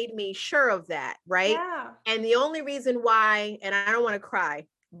has made me sure of that. Right. Yeah. And the only reason why, and I don't want to cry,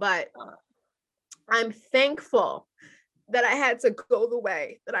 but I'm thankful that I had to go the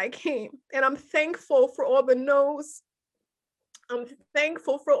way that I came. And I'm thankful for all the no's. I'm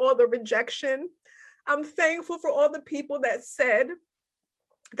thankful for all the rejection. I'm thankful for all the people that said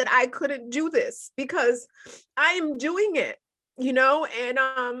that I couldn't do this, because I am doing it, and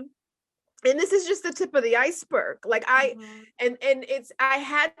this is just the tip of the iceberg. Like I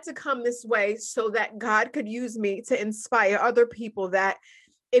had to come this way so that God could use me to inspire other people, that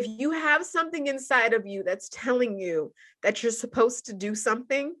if you have something inside of you that's telling you that you're supposed to do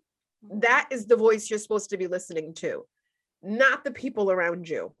something, that is the voice you're supposed to be listening to, not the people around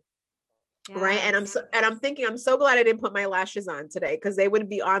you. Yes. Right. And I'm thinking, I'm so glad I didn't put my lashes on today, because they'd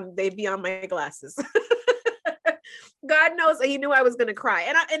be on my glasses. God knows he knew I was going to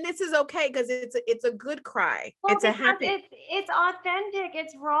cry. And this is okay, because it's a good cry. Well, it's a happy. It's authentic.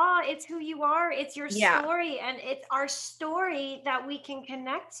 It's raw. It's who you are. It's your story. And it's our story that we can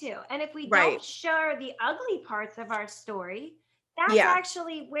connect to. And if we don't share the ugly parts of our story, that's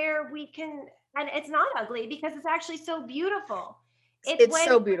actually where we can, and it's not ugly because it's actually so beautiful. It's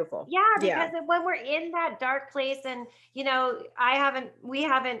so beautiful. Yeah, because when we're in that dark place, and we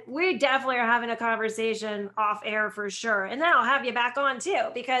definitely are having a conversation off air for sure. And then I'll have you back on too,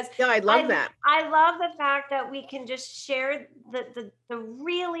 because I'd love that. I love the fact that we can just share the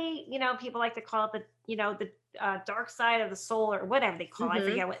really, people like to call it the dark side of the soul, or whatever they call it. I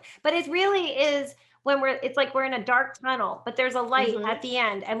forget what, but it really is when it's like we're in a dark tunnel, but there's a light at the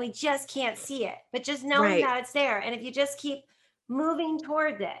end and we just can't see it, but just knowing that it's there. And if you just keep moving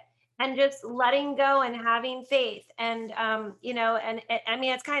towards it and just letting go and having faith. And I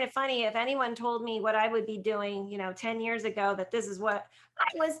mean, it's kind of funny, if anyone told me what I would be doing 10 years ago, that this is what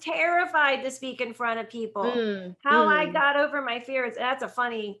I was terrified to speak in front of people, Mm, how I mm. got over my fears. That's a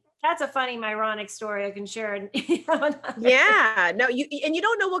funny Myronic story I can share. Yeah, no, you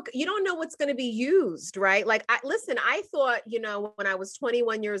don't know what's going to be used, right? Like, I thought, when I was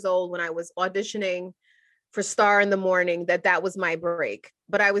 21 years old, when I was auditioning for Star in the Morning, that was my break.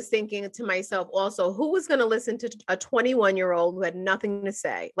 But I was thinking to myself also, who was going to listen to a 21-year-old who had nothing to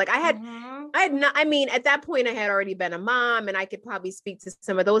say? Like, I had not, I mean, at that point I had already been a mom, and I could probably speak to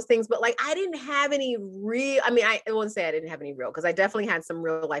some of those things, but like, I didn't have any real, I mean, I won't say I didn't have any real, because I definitely had some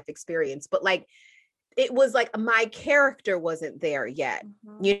real life experience, but like, it was like my character wasn't there yet,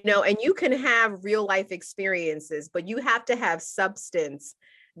 and you can have real life experiences, but you have to have substance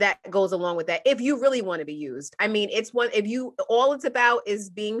that goes along with that if you really want to be used. I mean, if you, all it's about is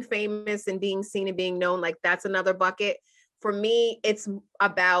being famous and being seen and being known, like, that's another bucket. For me, it's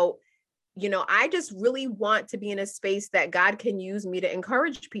about, I just really want to be in a space that God can use me to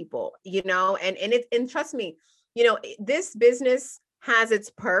encourage people, and trust me, this business has its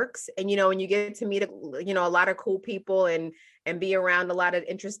perks, and when you get to meet a lot of cool people and be around a lot of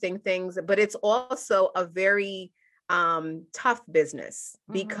interesting things, but it's also a very tough business,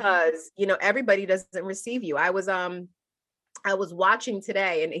 because everybody doesn't receive you. I was watching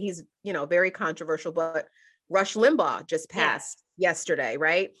today, and he's very controversial, but Rush Limbaugh just passed yesterday,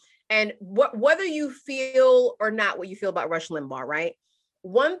 right? And whether you feel or not what you feel about Rush Limbaugh, right?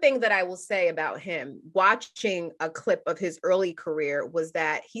 One thing that I will say about him, watching a clip of his early career, was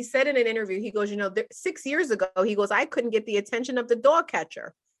that he said in an interview, he goes, 6 years ago, he goes, I couldn't get the attention of the dog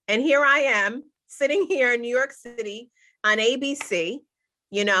catcher. And here I am sitting here in New York City on ABC,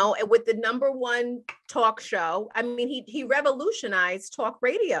 with the #1 talk show. I mean, he revolutionized talk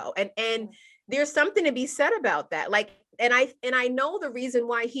radio. And there's something to be said about that. Like, and I know the reason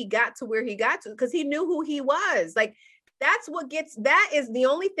why he got to where he got to, because he knew who he was. Like, that is the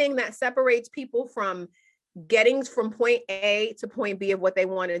only thing that separates people from getting from point A to point B of what they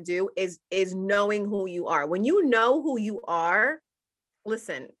want to do, is knowing who you are. When you know who you are,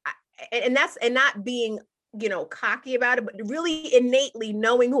 listen, and not being, cocky about it, but really innately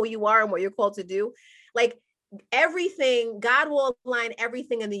knowing who you are and what you're called to do. Like, everything, God will align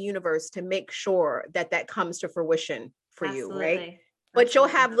everything in the universe to make sure that comes to fruition for you, right? But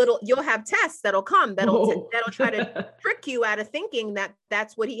Absolutely. you'll have tests that'll come, that'll try to trick you out of thinking that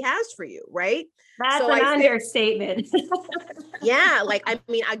that's what he has for you, right? That's an understatement. Yeah, like, I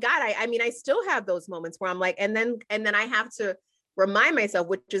mean, I still have those moments where I'm like, and then I have to remind myself,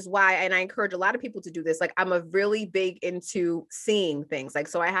 which is why, and I encourage a lot of people to do this. Like, I'm a really big into seeing things. Like,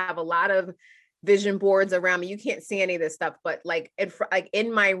 so I have a lot of vision boards around me. You can't see any of this stuff, but like,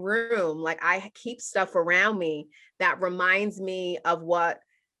 in my room, like, I keep stuff around me that reminds me of what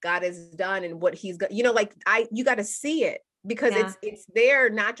God has done and what he's got, like, you got to see it, because it's there,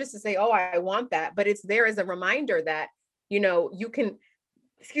 not just to say, oh, I want that, but it's there as a reminder that, you can,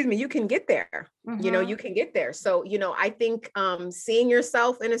 you can get there, you can get there. So, I think seeing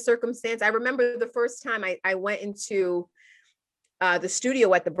yourself in a circumstance, I remember the first time I went into the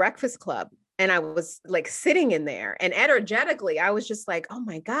studio at the Breakfast Club, and I was like sitting in there, and energetically, I was just like, oh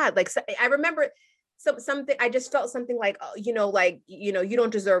my God. Like, so, I remember something, I just felt something like, oh, you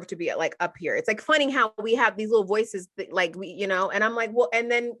don't deserve to be like up here. It's like funny how we have these little voices that, like, and I'm like, well, and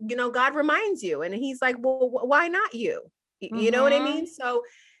then, God reminds you, and he's like, well, why not you? You know what I mean? So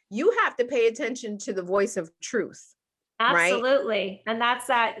you have to pay attention to the voice of truth. Absolutely. Right? And that's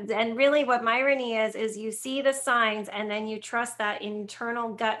that. And really what Myrony is you see the signs, and then you trust that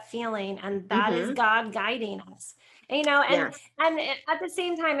internal gut feeling, and that is God guiding us. And, and at the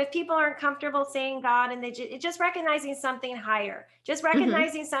same time, if people aren't comfortable saying God, and just recognizing something higher, just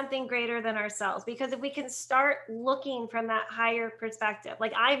recognizing something greater than ourselves, because if we can start looking from that higher perspective,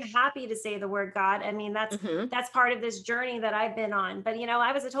 like, I'm happy to say the word God. I mean, that's part of this journey that I've been on. But,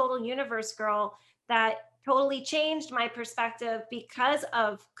 I was a total universe girl that totally changed my perspective because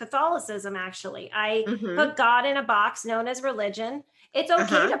of Catholicism. Actually, I put God in a box known as religion. It's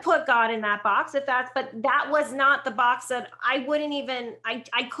okay to put God in that box but that was not the box that I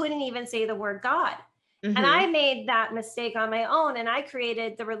couldn't even say the word God. And I made that mistake on my own, and I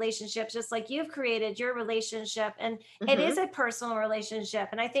created the relationships just like you've created your relationship. And it is a personal relationship.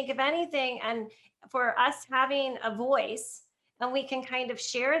 And I think, if anything, and for us having a voice, and we can kind of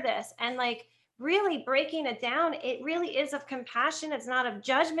share this, and like, really breaking it down, it really is of compassion. It's not of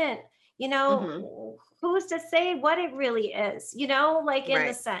judgment. Who's to say what it really is, like, in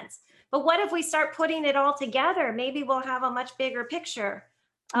the sense. But what if we start putting it all together? Maybe we'll have a much bigger picture.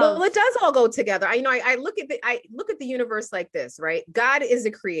 Well, of, it does all go together. I look at the universe like this, right? God is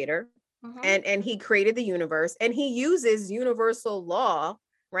a creator, mhm, and he created the universe, and he uses universal law,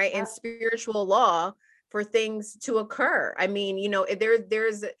 right? And yep, spiritual law for things to occur. I mean,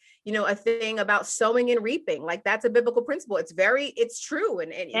 there's a thing about sowing and reaping. Like that's a biblical principle. It's true.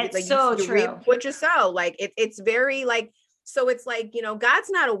 And it's like so you reap true. what you sow. Like it's very like, so it's like, God's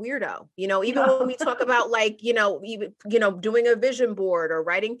not a weirdo, even when No. we talk about like, even, doing a vision board or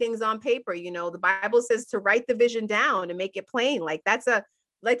writing things on paper, the Bible says to write the vision down and make it plain. That's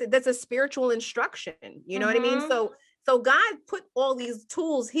a spiritual instruction. You know what I mean? Hmm. So God put all these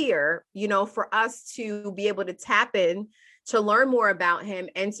tools here, for us to be able to tap in, to learn more about him,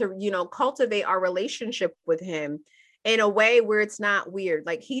 and to, cultivate our relationship with him in a way where it's not weird.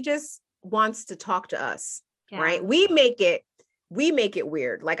 Like he just wants to talk to us, Yeah. right? We make it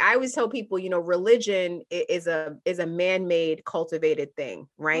weird. Like I always tell people, religion is a man-made cultivated thing,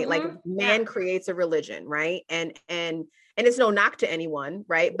 right? Like Hmm. Yeah. man creates a religion, right? And it's no knock to anyone,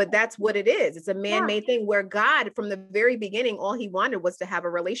 right? But that's what it is. It's a Yeah. man-made thing where God, from the very beginning, all he wanted was to have a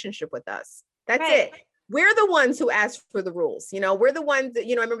relationship with us. That's it. Right. We're the ones who asked for the rules. We're the ones that,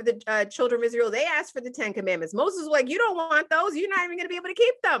 I remember the children of Israel, they asked for the 10 commandments. Moses was like, you don't want those. You're not even going to be able to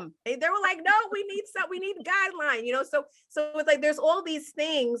keep them. They were like, no, we need guideline, so it's like, there's all these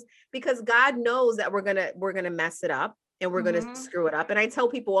things because God knows that we're going to mess it up and we're going to Hmm. screw it up. And I tell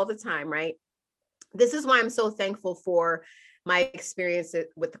people all the time, right? This is why I'm so thankful for my experience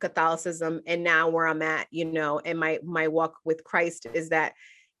with Catholicism and now where I'm at, and my walk with Christ is that,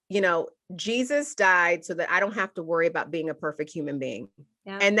 Jesus died so that I don't have to worry about being a perfect human being.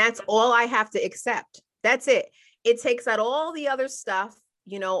 Yeah. And that's all I have to accept. That's it. It takes out all the other stuff,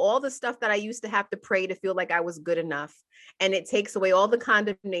 all the stuff that I used to have to pray to feel like I was good enough. And it takes away all the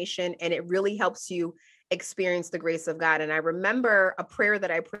condemnation, and it really helps you experience the grace of God. And I remember a prayer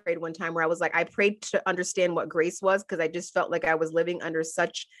that I prayed one time where I was like, I prayed to understand what grace was because I just felt like I was living under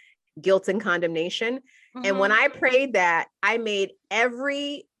such guilt and condemnation. And when Hmm. I prayed that, I made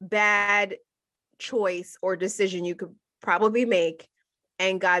every bad choice or decision you could probably make.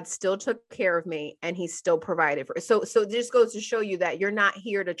 And God still took care of me, and he still provided for. So it just goes to show you that you're not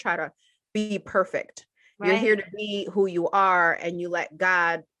here to try to be perfect. You're here Right. to be who you are, and you let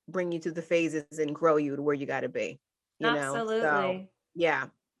God bring you through the phases and grow you to where you got to be, So Absolutely. yeah.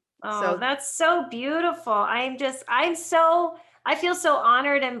 Oh, So that's so beautiful. I feel so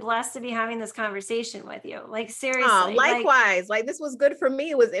honored and blessed to be having this conversation with you. Like seriously, like, likewise, like this was good for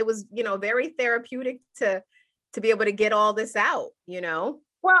me. It was, very therapeutic to be able to get all this out.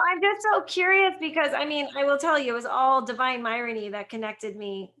 well, I'm just so curious because I mean, I will tell you, it was all divine irony that connected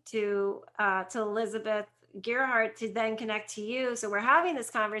me to Elizabeth Gearhart to then connect to you. So we're having this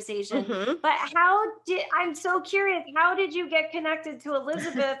conversation. Hmm. But I'm so curious, how did you get connected to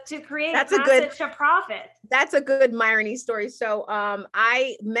Elizabeth to create That's a good Passage to Profit? that's a good Myrony story. So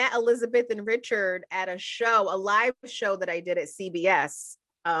I met Elizabeth and Richard at a live show that I did at CBS.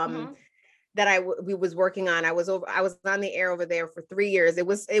 Hmm. That we was working on. I was on the air over there for 3 years. It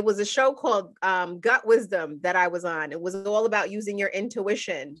was a show called Gut Wisdom that I was on. It was all about using your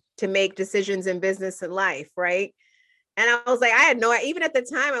intuition to make decisions in business and life, right? And I was like, I had no, even at the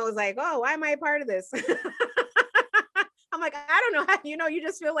time, I was like, oh, why am I a part of this? I'm like, I don't know how, you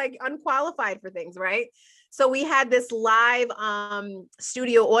just feel like unqualified for things, right? So we had this live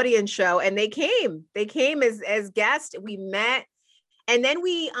studio audience show, and they came as guests. We met, and then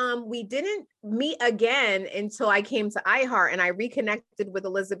we didn't meet again until I came to iHeart, and I reconnected with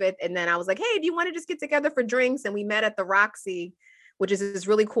Elizabeth. And then I was like, hey, do you want to just get together for drinks? And we met at the Roxy, which is this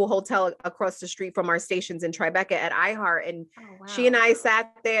really cool hotel across the street from our stations in Tribeca at iHeart. And Oh she and wow. I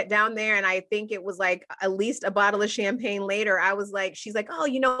sat down there, and I think it was like at least a bottle of champagne later. I was like, she's like,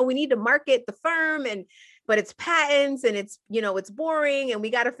 oh, we need to market the firm, but it's patents, and it's boring, and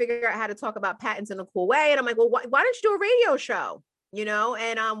we got to figure out how to talk about patents in a cool way. And I'm like, well, why don't you do a radio show?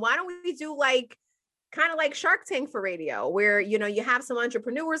 And why don't we do like kind of like Shark Tank for radio, where you have some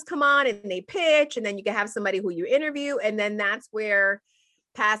entrepreneurs come on and they pitch, and then you can have somebody who you interview, and then that's where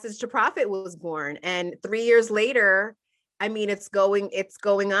Passage to Profit was born. And 3 years later, I mean, it's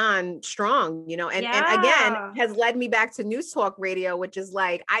going on strong, and again Yeah. has led me back to News Talk Radio, which is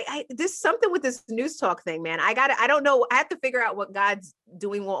like I there's something with this News Talk thing, man. I don't know. I have to figure out what God's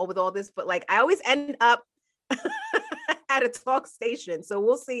doing with all this, but like I always end up at a talk station. So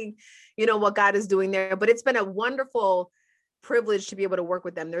we'll see, what God is doing there. But it's been a wonderful privilege to be able to work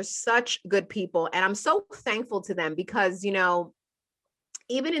with them. They're such good people. And I'm so thankful to them because,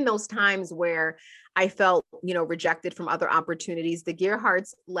 even in those times where I felt, rejected from other opportunities, the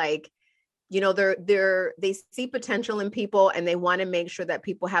Gearharts, like, they see potential in people, and they want to make sure that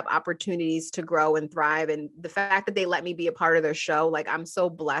people have opportunities to grow and thrive. And the fact that they let me be a part of their show, like, I'm so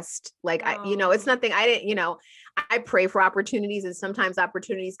blessed. Like, it's nothing I didn't, I pray for opportunities, and sometimes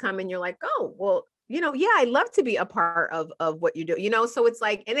opportunities come and you're like, oh, well, yeah, I love to be a part of what you do, so it's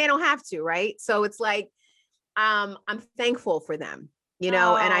like, and they don't have to, right? So it's like, I'm thankful for them, and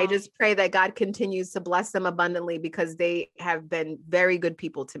I just pray that God continues to bless them abundantly, because they have been very good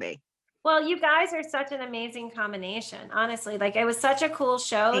people to me. Well, you guys are such an amazing combination, honestly. Like, it was such a cool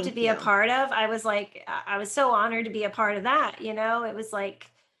show to be a part of. I was so honored to be a part of that. It was like,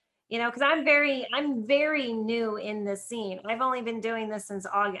 because I'm very new in this scene. I've only been doing this since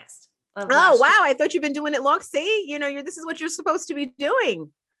August. Oh, wow. I thought you've been doing it long. See, this is what you're supposed to be doing.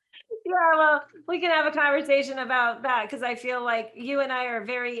 Yeah, well, we can have a conversation about that, because I feel like you and I are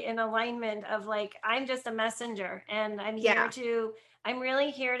very in alignment of, like, I'm just a messenger, and I'm really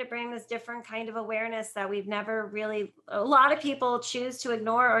here to bring this different kind of awareness that we've never really, a lot of people choose to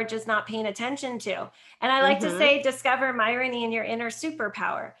ignore or just not paying attention to. And I like to say, discover Myrony in your inner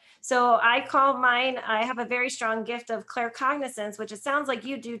superpower. So I call mine, I have a very strong gift of claircognizance, which it sounds like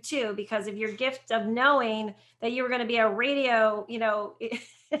you do too, because of your gift of knowing that you were going to be a radio,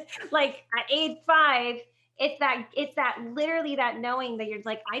 like at age 5, it's that literally that knowing that you're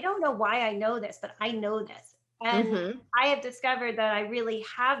like, I don't know why I know this, but I know this. And I have discovered that I really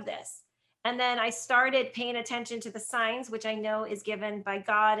have this. And then I started paying attention to the signs, which I know is given by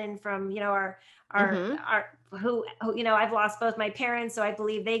God and from, our who, I've lost both my parents. So I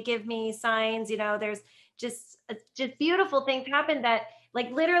believe they give me signs, there's just beautiful things happen that, like,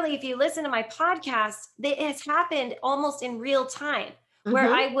 literally, if you listen to my podcast, it has happened almost in real time,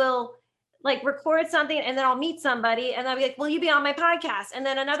 where I will like record something and then I'll meet somebody and I'll be like, will you be on my podcast? And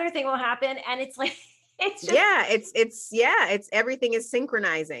then another thing will happen. And it's like, it's just, it's everything is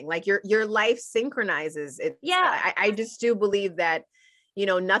synchronizing. Like your life synchronizes it. Yeah. I just do believe that,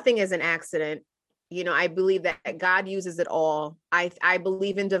 nothing is an accident. I believe that God uses it all. I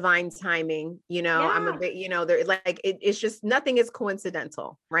believe in divine timing, I'm a bit, there, like, it's just, nothing is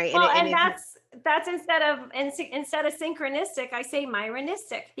coincidental. Right. Well, and that's instead of synchronistic, I say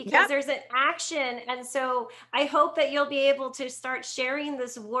myronistic, because there's an action. And so I hope that you'll be able to start sharing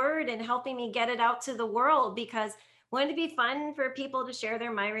this word and helping me get it out to the world, because wouldn't it be fun for people to share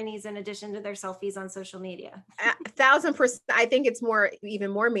their Myronies in addition to their selfies on social media? 1,000%. I think it's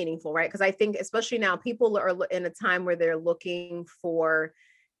even more meaningful, right? Because I think, especially now, people are in a time where they're looking for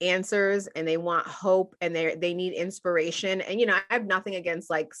answers and they want hope and they need inspiration. And, I have nothing against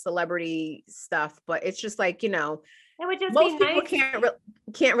like celebrity stuff, but it's just like, it would just most people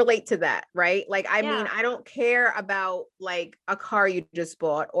can't relate to that, right? Like, I mean, I don't care about like a car you just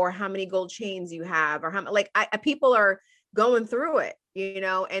bought or how many gold chains you have or how, like, people are going through it,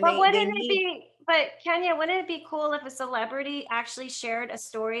 and but Kenya, wouldn't it be cool if a celebrity actually shared a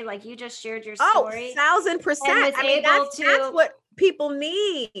story like you just shared your story? 1,000%. I mean, that's what people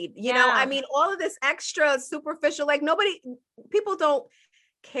need, I mean, all of this extra superficial, like people don't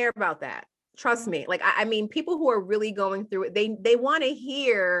care about that. Trust me. Like, I mean, people who are really going through it, they want to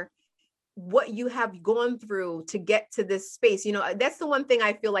hear what you have gone through to get to this space. That's the one thing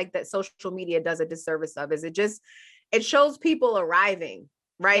I feel like that social media does a disservice of, is it shows people arriving,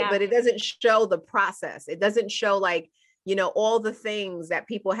 right? Yeah. But it doesn't show the process. It doesn't show like, all the things that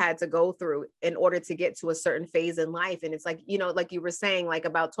people had to go through in order to get to a certain phase in life. And it's like, like you were saying, like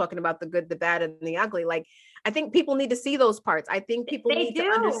about talking about the good, the bad, and the ugly. Like, I think people need to see those parts. I think people need to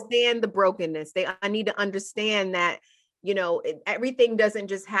understand the brokenness. They need to understand that, everything doesn't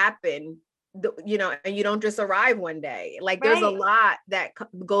just happen, and you don't just arrive one day. Like, there's a lot that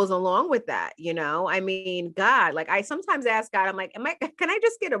goes along with that. I mean, God, like, I sometimes ask God, I'm like, can I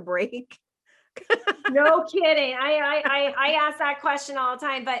just get a break? No kidding. I ask that question all the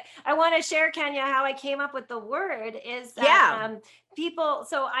time, but I want to share, Kenya, how I came up with the word is that people.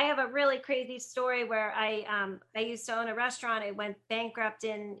 So I have a really crazy story where I used to own a restaurant. It went bankrupt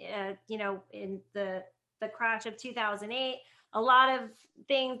in the crash of 2008. A lot of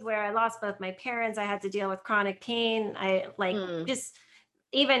things where I lost both my parents. I had to deal with chronic pain. I just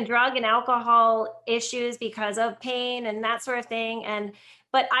even drug and alcohol issues because of pain and that sort of thing.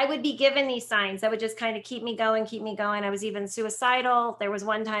 But I would be given these signs that would just kind of keep me going. I was even suicidal. There was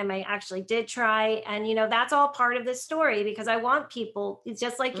one time I actually did try. And, that's all part of this story, because I want people, it's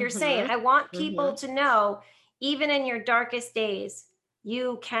just like you're saying, I want people to know, even in your darkest days,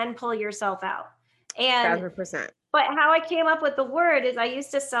 you can pull yourself out. And 100%. But how I came up with the word is I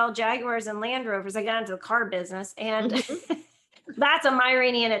used to sell Jaguars and Land Rovers. I got into the car business, and that's a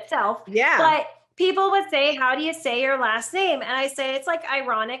Myrony in itself. Yeah. But people would say, how do you say your last name? And I say, it's like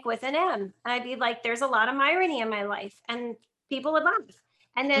ironic with an M. And I'd be like, there's a lot of irony in my life. And people would laugh.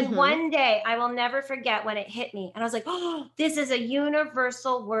 And then one day I will never forget when it hit me. And I was like, oh, this is a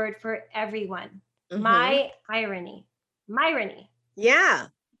universal word for everyone. My irony. Myrony. Yeah.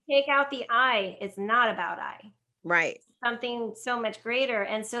 Take out the I, it's not about I. Right. Something so much greater.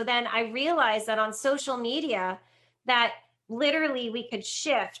 And so then I realized that on social media, that literally we could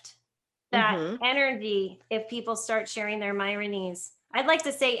shift that energy if people start sharing their Myronies. I'd like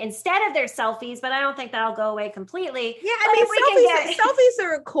to say instead of their selfies, but I don't think that'll go away completely. Yeah, I mean, selfies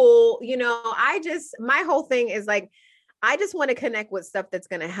are cool. You know, my whole thing is like, I just want to connect with stuff that's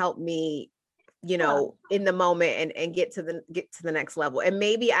going to help me, you know, in the moment and get to the next level. And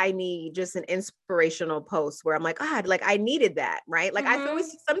maybe I need just an inspirational post where I'm like, God, like I needed that, right? Like I feel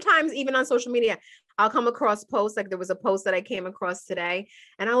sometimes even on social media, I'll come across posts. Like there was a post that I came across today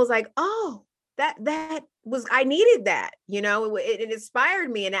and I was like, oh, that was, I needed that, you know, it inspired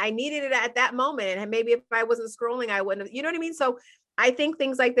me and I needed it at that moment. And maybe if I wasn't scrolling, I wouldn't have, you know what I mean? So I think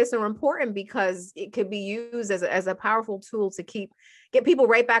things like this are important because it could be used as a powerful tool to get people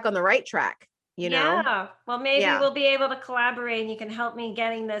right back on the right track. You know? Yeah. Well, maybe we'll be able to collaborate and you can help me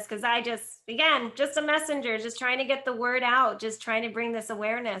getting this. Cause I just a messenger, just trying to get the word out, just trying to bring this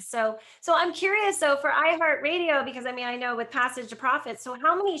awareness. So I'm curious though for iHeartRadio, because I mean, I know with Passage to Profit. So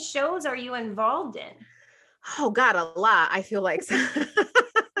how many shows are you involved in? Oh God, a lot. I feel like,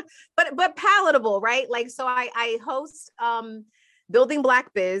 but palatable, right? Like, so I host, Building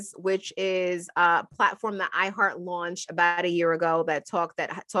Black Biz, which is a platform that iHeart launched about a year ago that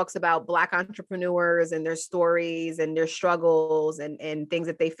talks about Black entrepreneurs and their stories and their struggles and things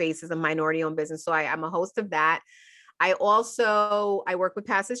that they face as a minority-owned business. So I'm a host of that. I work with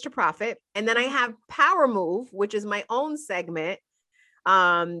Passage to Profit, and then I have Power Move, which is my own segment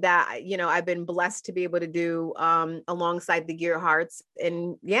that, you know, I've been blessed to be able to do alongside the Gear Hearts.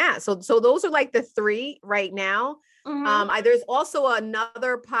 And yeah, so those are like the three right now. There's also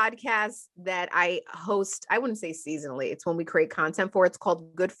another podcast that I host. I wouldn't say seasonally. It's when we create content for. It's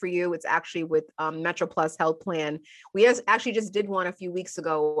called Good for You. It's actually with Metro Plus Health Plan. We actually just did one a few weeks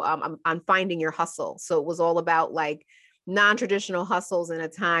ago on finding your hustle. So it was all about like non-traditional hustles in a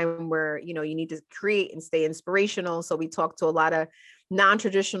time where, you know, you need to create and stay inspirational. So we talked to a lot of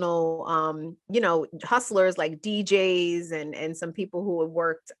non-traditional, you know, hustlers like DJs and some people who have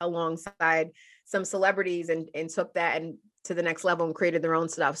worked alongside some celebrities and took that and to the next level and created their own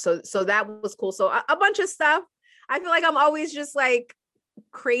stuff. So that was cool. So a bunch of stuff. I feel like I'm always just like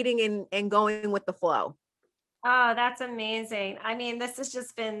creating and going with the flow. Oh, that's amazing. I mean, this has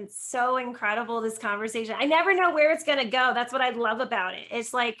just been so incredible, this conversation. I never know where it's going to go. That's what I love about it.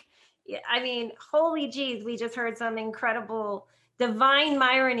 It's like, I mean, holy geez, we just heard some incredible divine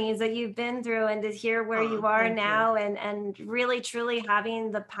Myronies that you've been through, and to hear where you are now and really truly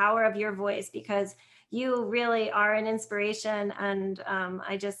having the power of your voice, because you really are an inspiration. And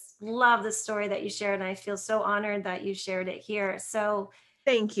I just love the story that you shared. And I feel so honored that you shared it here. So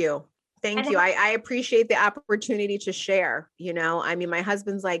thank you. Thank you. I appreciate the opportunity to share, you know, I mean, my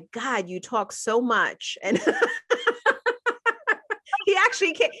husband's like, God, you talk so much. And he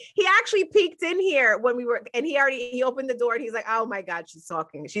actually peeked in here when we were, and he opened the door and he's like, oh my God, she's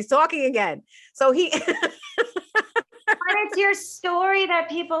talking again. So but it's your story that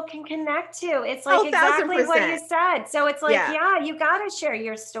people can connect to. It's like exactly what you said. So it's like, you got to share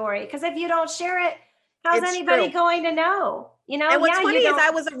your story, because if you don't share it, how's anybody going to know? You know, and what's funny is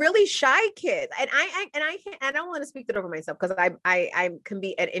I was a really shy kid, and I don't want to speak that over myself, because I can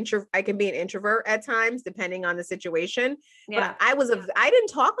be an introvert at times depending on the situation. Yeah. But I didn't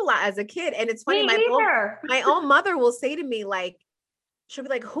talk a lot as a kid, and it's funny. My own mother will say to me, like, she'll be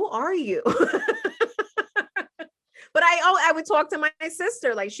like, "Who are you?" But I would talk to my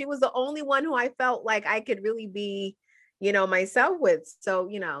sister, like she was the only one who I felt like I could really be, you know, myself with. So,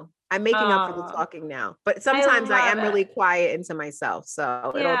 you know, I'm making up for the talking now, but sometimes I am really quiet into myself.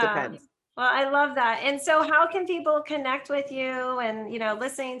 So it all depends. Well, I love that. And so how can people connect with you and, you know,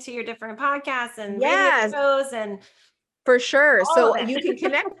 listening to your different podcasts and radio shows and for sure. So you can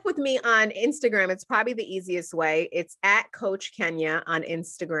connect with me on Instagram. It's probably the easiest way. It's at Coach Kenya on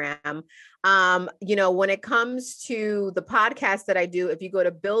Instagram. You know, when it comes to the podcast that I do, if you go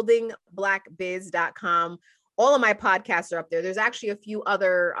to buildingblackbiz.com, all of my podcasts are up there. There's actually a few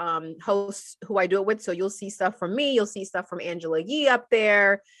other hosts who I do it with. So you'll see stuff from me. You'll see stuff from Angela Yee up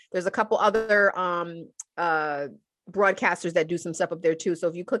there. There's a couple other broadcasters that do some stuff up there too. So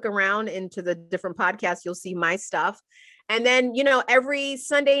if you click around into the different podcasts, you'll see my stuff. And then, every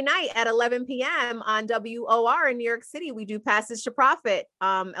Sunday night at 11 p.m. on WOR in New York City, we do Passage to Profit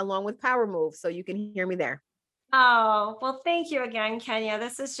along with Power Move. So you can hear me there. Oh, well, thank you again, Kenya.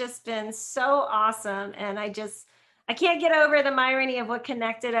 This has just been so awesome. And I can't get over the irony of what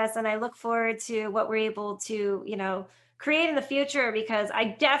connected us. And I look forward to what we're able to, create in the future, because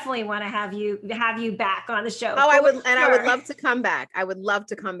I definitely want to have you back on the show. Oh, I would love to come back. I would love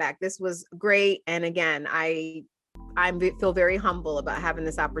to come back. This was great. And again, I feel very humble about having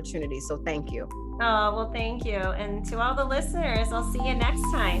this opportunity. So thank you. Oh, well, thank you. And to all the listeners, I'll see you next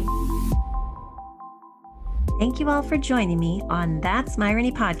time. Thank you all for joining me on That's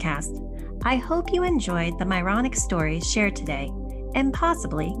Myrony podcast. I hope you enjoyed the Myronic stories shared today and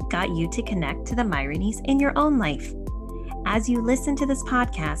possibly got you to connect to the Myronies in your own life. As you listen to this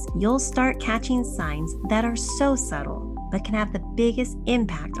podcast, you'll start catching signs that are so subtle but can have the biggest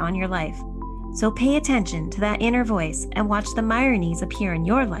impact on your life. So pay attention to that inner voice and watch the Myronies appear in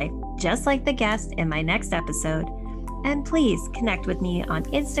your life, just like the guest in my next episode. And please connect with me on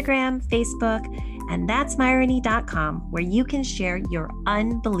Instagram, Facebook, and that'smyrony.com, where you can share your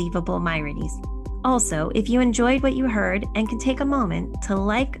unbelievable Myronies. Also, if you enjoyed what you heard and can take a moment to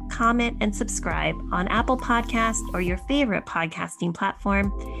like, comment, and subscribe on Apple Podcasts or your favorite podcasting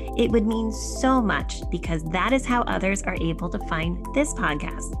platform, it would mean so much, because that is how others are able to find this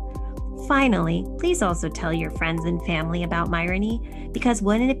podcast. Finally, please also tell your friends and family about Myrony, because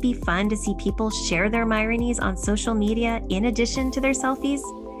wouldn't it be fun to see people share their Myronies on social media in addition to their selfies?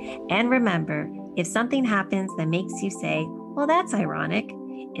 And remember, if something happens that makes you say, well, that's ironic,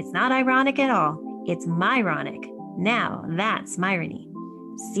 it's not ironic at all. It's Myronic. Now that's Myrony.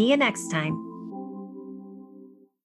 See you next time.